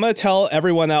concentration? I'm going to tell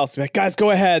everyone else, like, guys,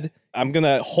 go ahead. I'm going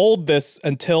to hold this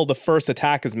until the first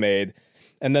attack is made.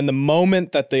 And then the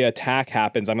moment that the attack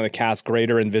happens, I'm going to cast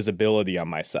greater invisibility on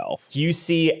myself. You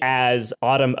see as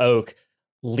Autumn Oak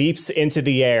leaps into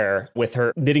the air with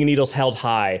her knitting needles held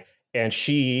high, and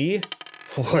she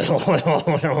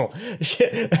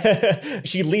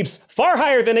She leaps far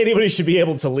higher than anybody should be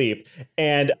able to leap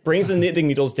and brings the knitting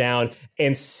needles down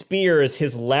and spears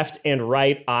his left and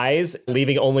right eyes,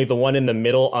 leaving only the one in the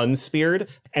middle unspeared.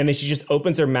 And then she just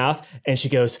opens her mouth and she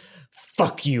goes,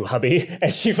 "Fuck you, hubby."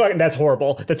 And she fucking, that's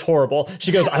horrible. That's horrible.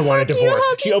 She goes, "I want a divorce."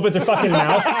 She opens her fucking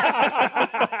mouth.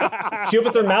 She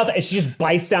opens her mouth and she just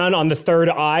bites down on the third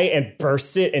eye and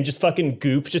bursts it, and just fucking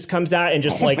goop just comes out and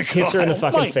just hits her in the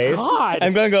fucking face. God.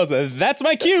 And Glenn goes, "That's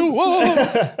my cue."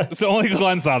 Whoa. So only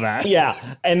Glenn saw that. Yeah.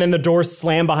 And then the doors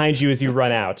slam behind you as you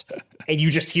run out. And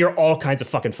you just hear all kinds of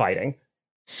fucking fighting.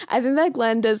 I think that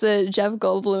Glenn does a Jeff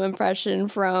Goldblum impression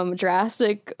from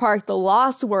Jurassic Park: The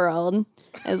Lost World.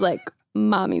 It's like,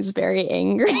 "Mommy's very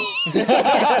angry."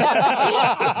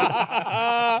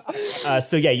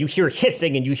 So yeah, you hear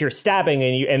hissing and you hear stabbing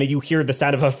and then you hear the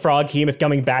sound of a frog behemoth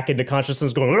coming back into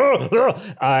consciousness, going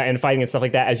and fighting and stuff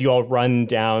like that as you all run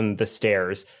down the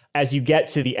stairs. As you get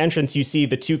to the entrance, you see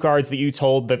the two guards that you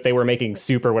told that they were making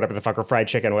soup or whatever the fuck, or fried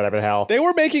chicken, whatever the hell. They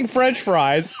were making French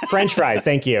fries. French fries,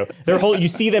 thank you. You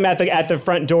see them at the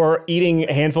front door eating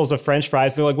handfuls of French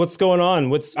fries. They're like, "What's going on?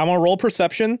 I'm gonna roll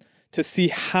perception to see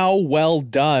how well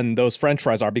done those French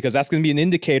fries are, because that's going to be an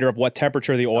indicator of what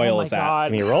temperature the oil is at.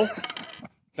 Can you roll?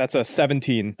 That's a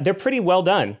 17. They're pretty well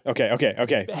done.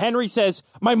 Okay. Henry says,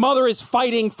 "My mother is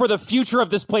fighting for the future of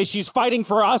this place. She's fighting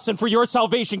for us and for your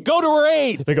salvation. Go to her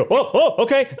aid." They go, "Oh,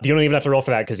 okay." You don't even have to roll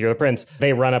for that because you're the prince.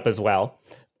 They run up as well.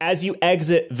 As you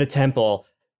exit the temple,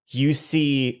 you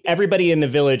see everybody in the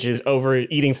village is over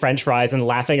eating French fries and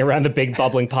laughing around the big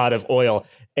bubbling pot of oil,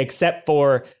 except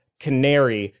for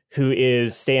Canary, who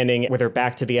is standing with her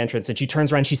back to the entrance, and she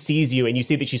turns around, she sees you, and you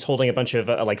see that she's holding a bunch of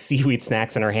seaweed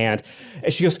snacks in her hand,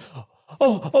 and she goes,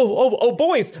 Oh,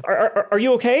 boys, are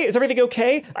you okay? Is everything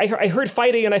okay? I heard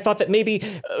fighting, and I thought that maybe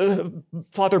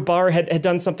Father Barr had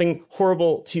done something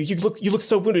horrible to you. You look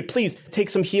so wounded. Please take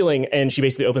some healing." And she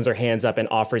basically opens her hands up and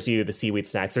offers you the seaweed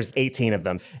snacks. There's 18 of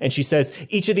them. And she says,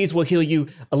 "Each of these will heal you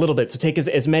a little bit, so take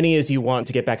as many as you want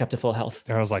to get back up to full health."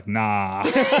 Darryl's like, "Nah."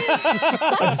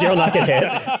 Does Darryl not get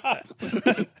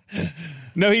hit?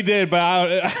 No, he did,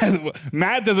 but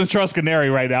Matt doesn't trust Canary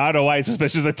right now. I don't know why he's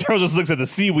suspicious. Darryl just looks at the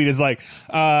seaweed and is like,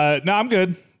 "No, I'm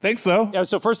good. Thanks, though." Yeah,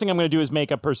 so first thing I'm going to do is make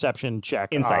a perception check.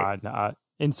 Insight. On,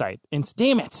 insight.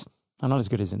 Damn it. I'm not as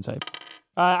good as insight.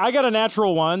 I got a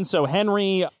natural one. So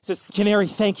Henry says, "Canary,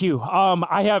 thank you.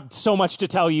 I have so much to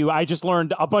tell you. I just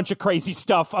learned a bunch of crazy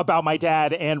stuff about my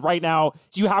dad. And right now,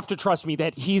 you have to trust me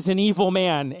that he's an evil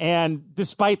man. And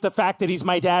despite the fact that he's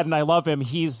my dad and I love him,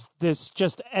 he's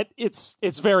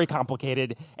it's very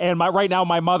complicated. And right now,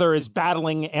 my mother is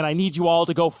battling, and I need you all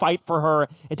to go fight for her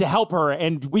and to help her.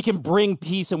 And we can bring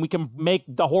peace, and we can make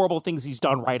the horrible things he's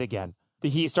done right again."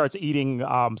 He starts eating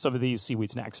some of these seaweed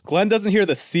snacks. Glenn doesn't hear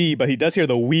the C, but he does hear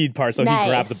the weed part, so Nice. he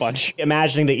grabs a bunch.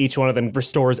 Imagining that each one of them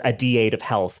restores a D8 of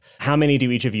health. How many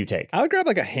do each of you take? I would grab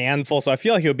like a handful, so I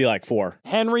feel like it would be like 4.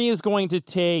 Henry is going to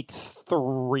take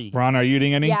 3. Ron, are you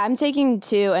eating any? Yeah, I'm taking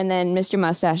 2, and then Mr.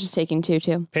 Mustache is taking 2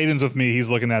 too. Hayden's with me.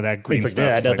 He's looking at that green He's like, stuff.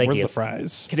 "Yeah, He's no, like, thank "Where's you." the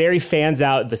fries?" Canary fans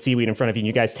out the seaweed in front of you, and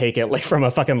you guys take it like from a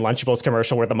fucking Lunchables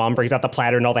commercial where the mom brings out the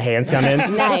platter and all the hands come in.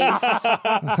 Nice.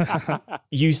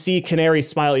 You see Canary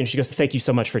smile, and she goes, "Thank you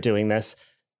so much for doing this.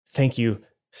 Thank you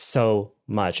so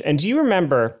much." And do you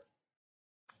remember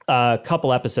a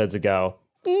couple episodes ago,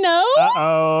 No?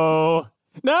 Uh-oh.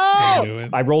 No!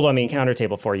 I rolled on the encounter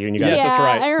table for you, and you guys, Yes, that's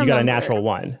right. I you remember. got a natural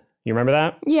 1. You remember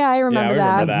that? Yeah, I remember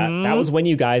that. That was when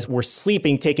you guys were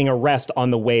sleeping, taking a rest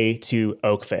on the way to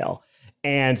Oakvale.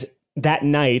 And that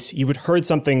night, you had heard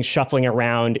something shuffling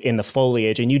around in the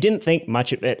foliage, and you didn't think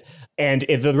much of it. And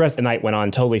the rest of the night went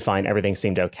on totally fine. Everything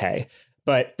seemed okay.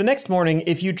 But the next morning,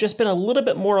 if you'd just been a little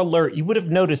bit more alert, you would have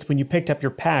noticed when you picked up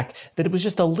your pack that it was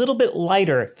just a little bit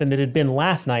lighter than it had been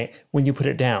last night when you put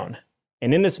it down.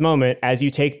 And in this moment, as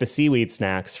you take the seaweed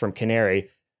snacks from Canary,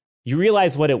 you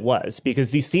realize what it was, because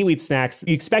these seaweed snacks,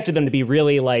 you expected them to be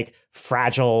really like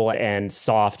fragile and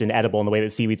soft and edible in the way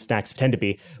that seaweed snacks tend to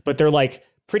be, but they're like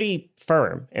pretty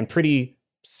firm and pretty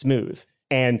smooth.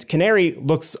 And Canary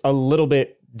looks a little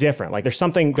bit different. Like there's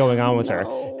something going on with her.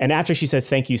 And after she says,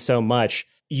 "Thank you so much,"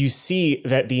 you see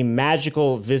that the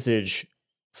magical visage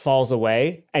falls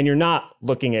away, and you're not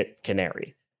looking at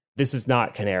Canary. This is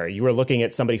not Canary. You are looking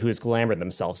at somebody who has glamored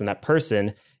themselves, and that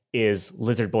person is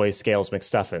Lizard Boy Scales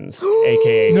McStuffins,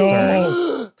 aka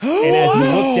CERN. And as you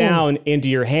look down into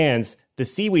your hands, the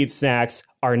seaweed snacks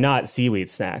are not seaweed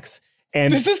snacks.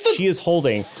 And she is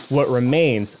holding what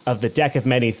remains of the deck of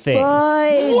many things.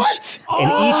 What?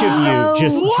 And each of you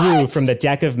just drew from the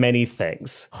deck of many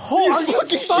things. Oh, are you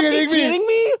fucking kidding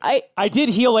me? I did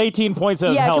heal 18 points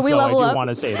of health, can we though. level I do up? want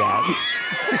to say that.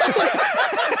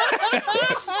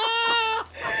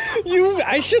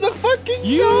 I should have fucking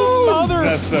You mother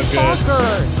That's so good.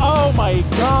 fucker. Oh my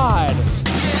God.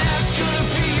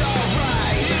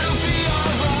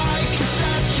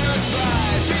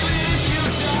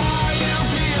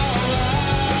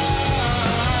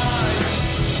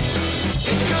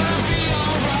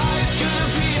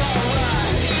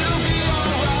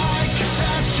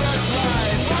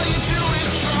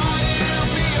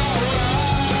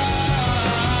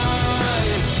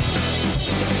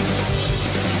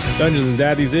 Dungeons and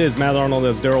Daddies is Matt Arnold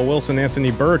as Darryl Wilson, Anthony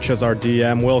Burch as our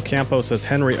DM, Will Campos as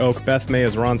Henry Oak, Beth May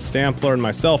as Ron Stampler, and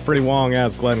myself, Freddie Wong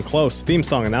as Glenn Close. Theme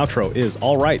song and outro is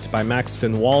All Right by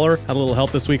Maxton Waller. Had a little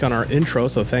help this week on our intro,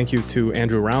 so thank you to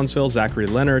Andrew Roundsville, Zachary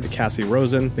Leonard, Cassie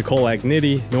Rosen, Nicole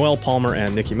Agniti, Noel Palmer,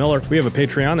 and Nikki Miller. We have a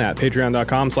Patreon at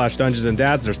patreon.com/Dungeons and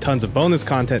Dads. There's tons of bonus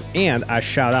content, and I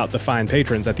shout out the fine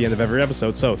patrons at the end of every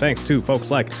episode. So thanks to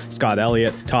folks like Scott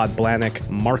Elliott, Todd Blanick,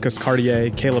 Marcus Cartier,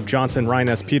 Caleb Johnson, Ryan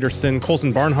S. Peterson,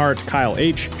 Colson Barnhart, Kyle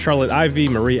H., Charlotte Ivy,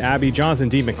 Marie Abbey, Jonathan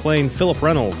D. McLean, Philip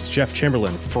Reynolds, Jeff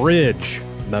Chamberlain, Fridge,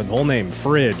 the whole name,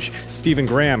 Fridge, Stephen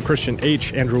Graham, Christian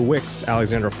H., Andrew Wicks,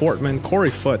 Alexander Fortman, Corey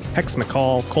Foote, Hex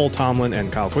McCall, Cole Tomlin,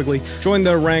 and Kyle Quigley. Join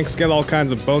the ranks, get all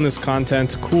kinds of bonus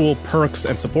content, cool perks,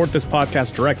 and support this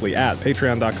podcast directly at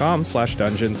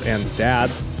patreon.com/Dungeons and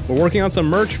Dads. We're working on some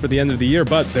merch for the end of the year,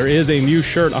 but there is a new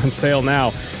shirt on sale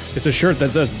now. It's a shirt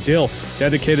that says DILF,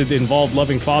 dedicated to involved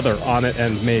loving father, on it,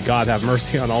 and may God have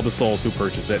mercy on all the souls who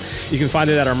purchase it. You can find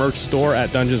it at our merch store at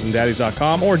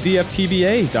dungeonsanddaddies.com or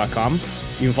dftba.com.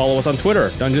 You can follow us on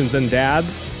Twitter, Dungeons and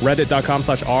Dads,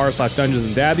 reddit.com/r/Dungeons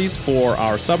and Daddies for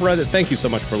our subreddit. Thank you so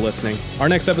much for listening. Our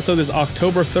next episode is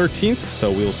October 13th,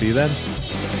 so we will see you then.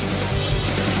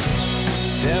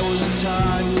 There was a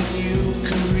time when you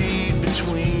could read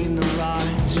between the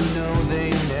lines. You know they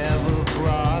never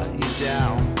brought you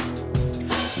down.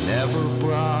 Never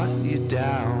brought you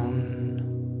down.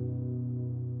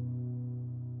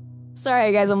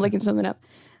 Sorry, guys, I'm looking something up.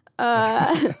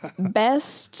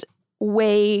 Best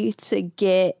way to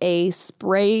get a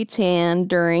spray tan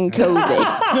during COVID.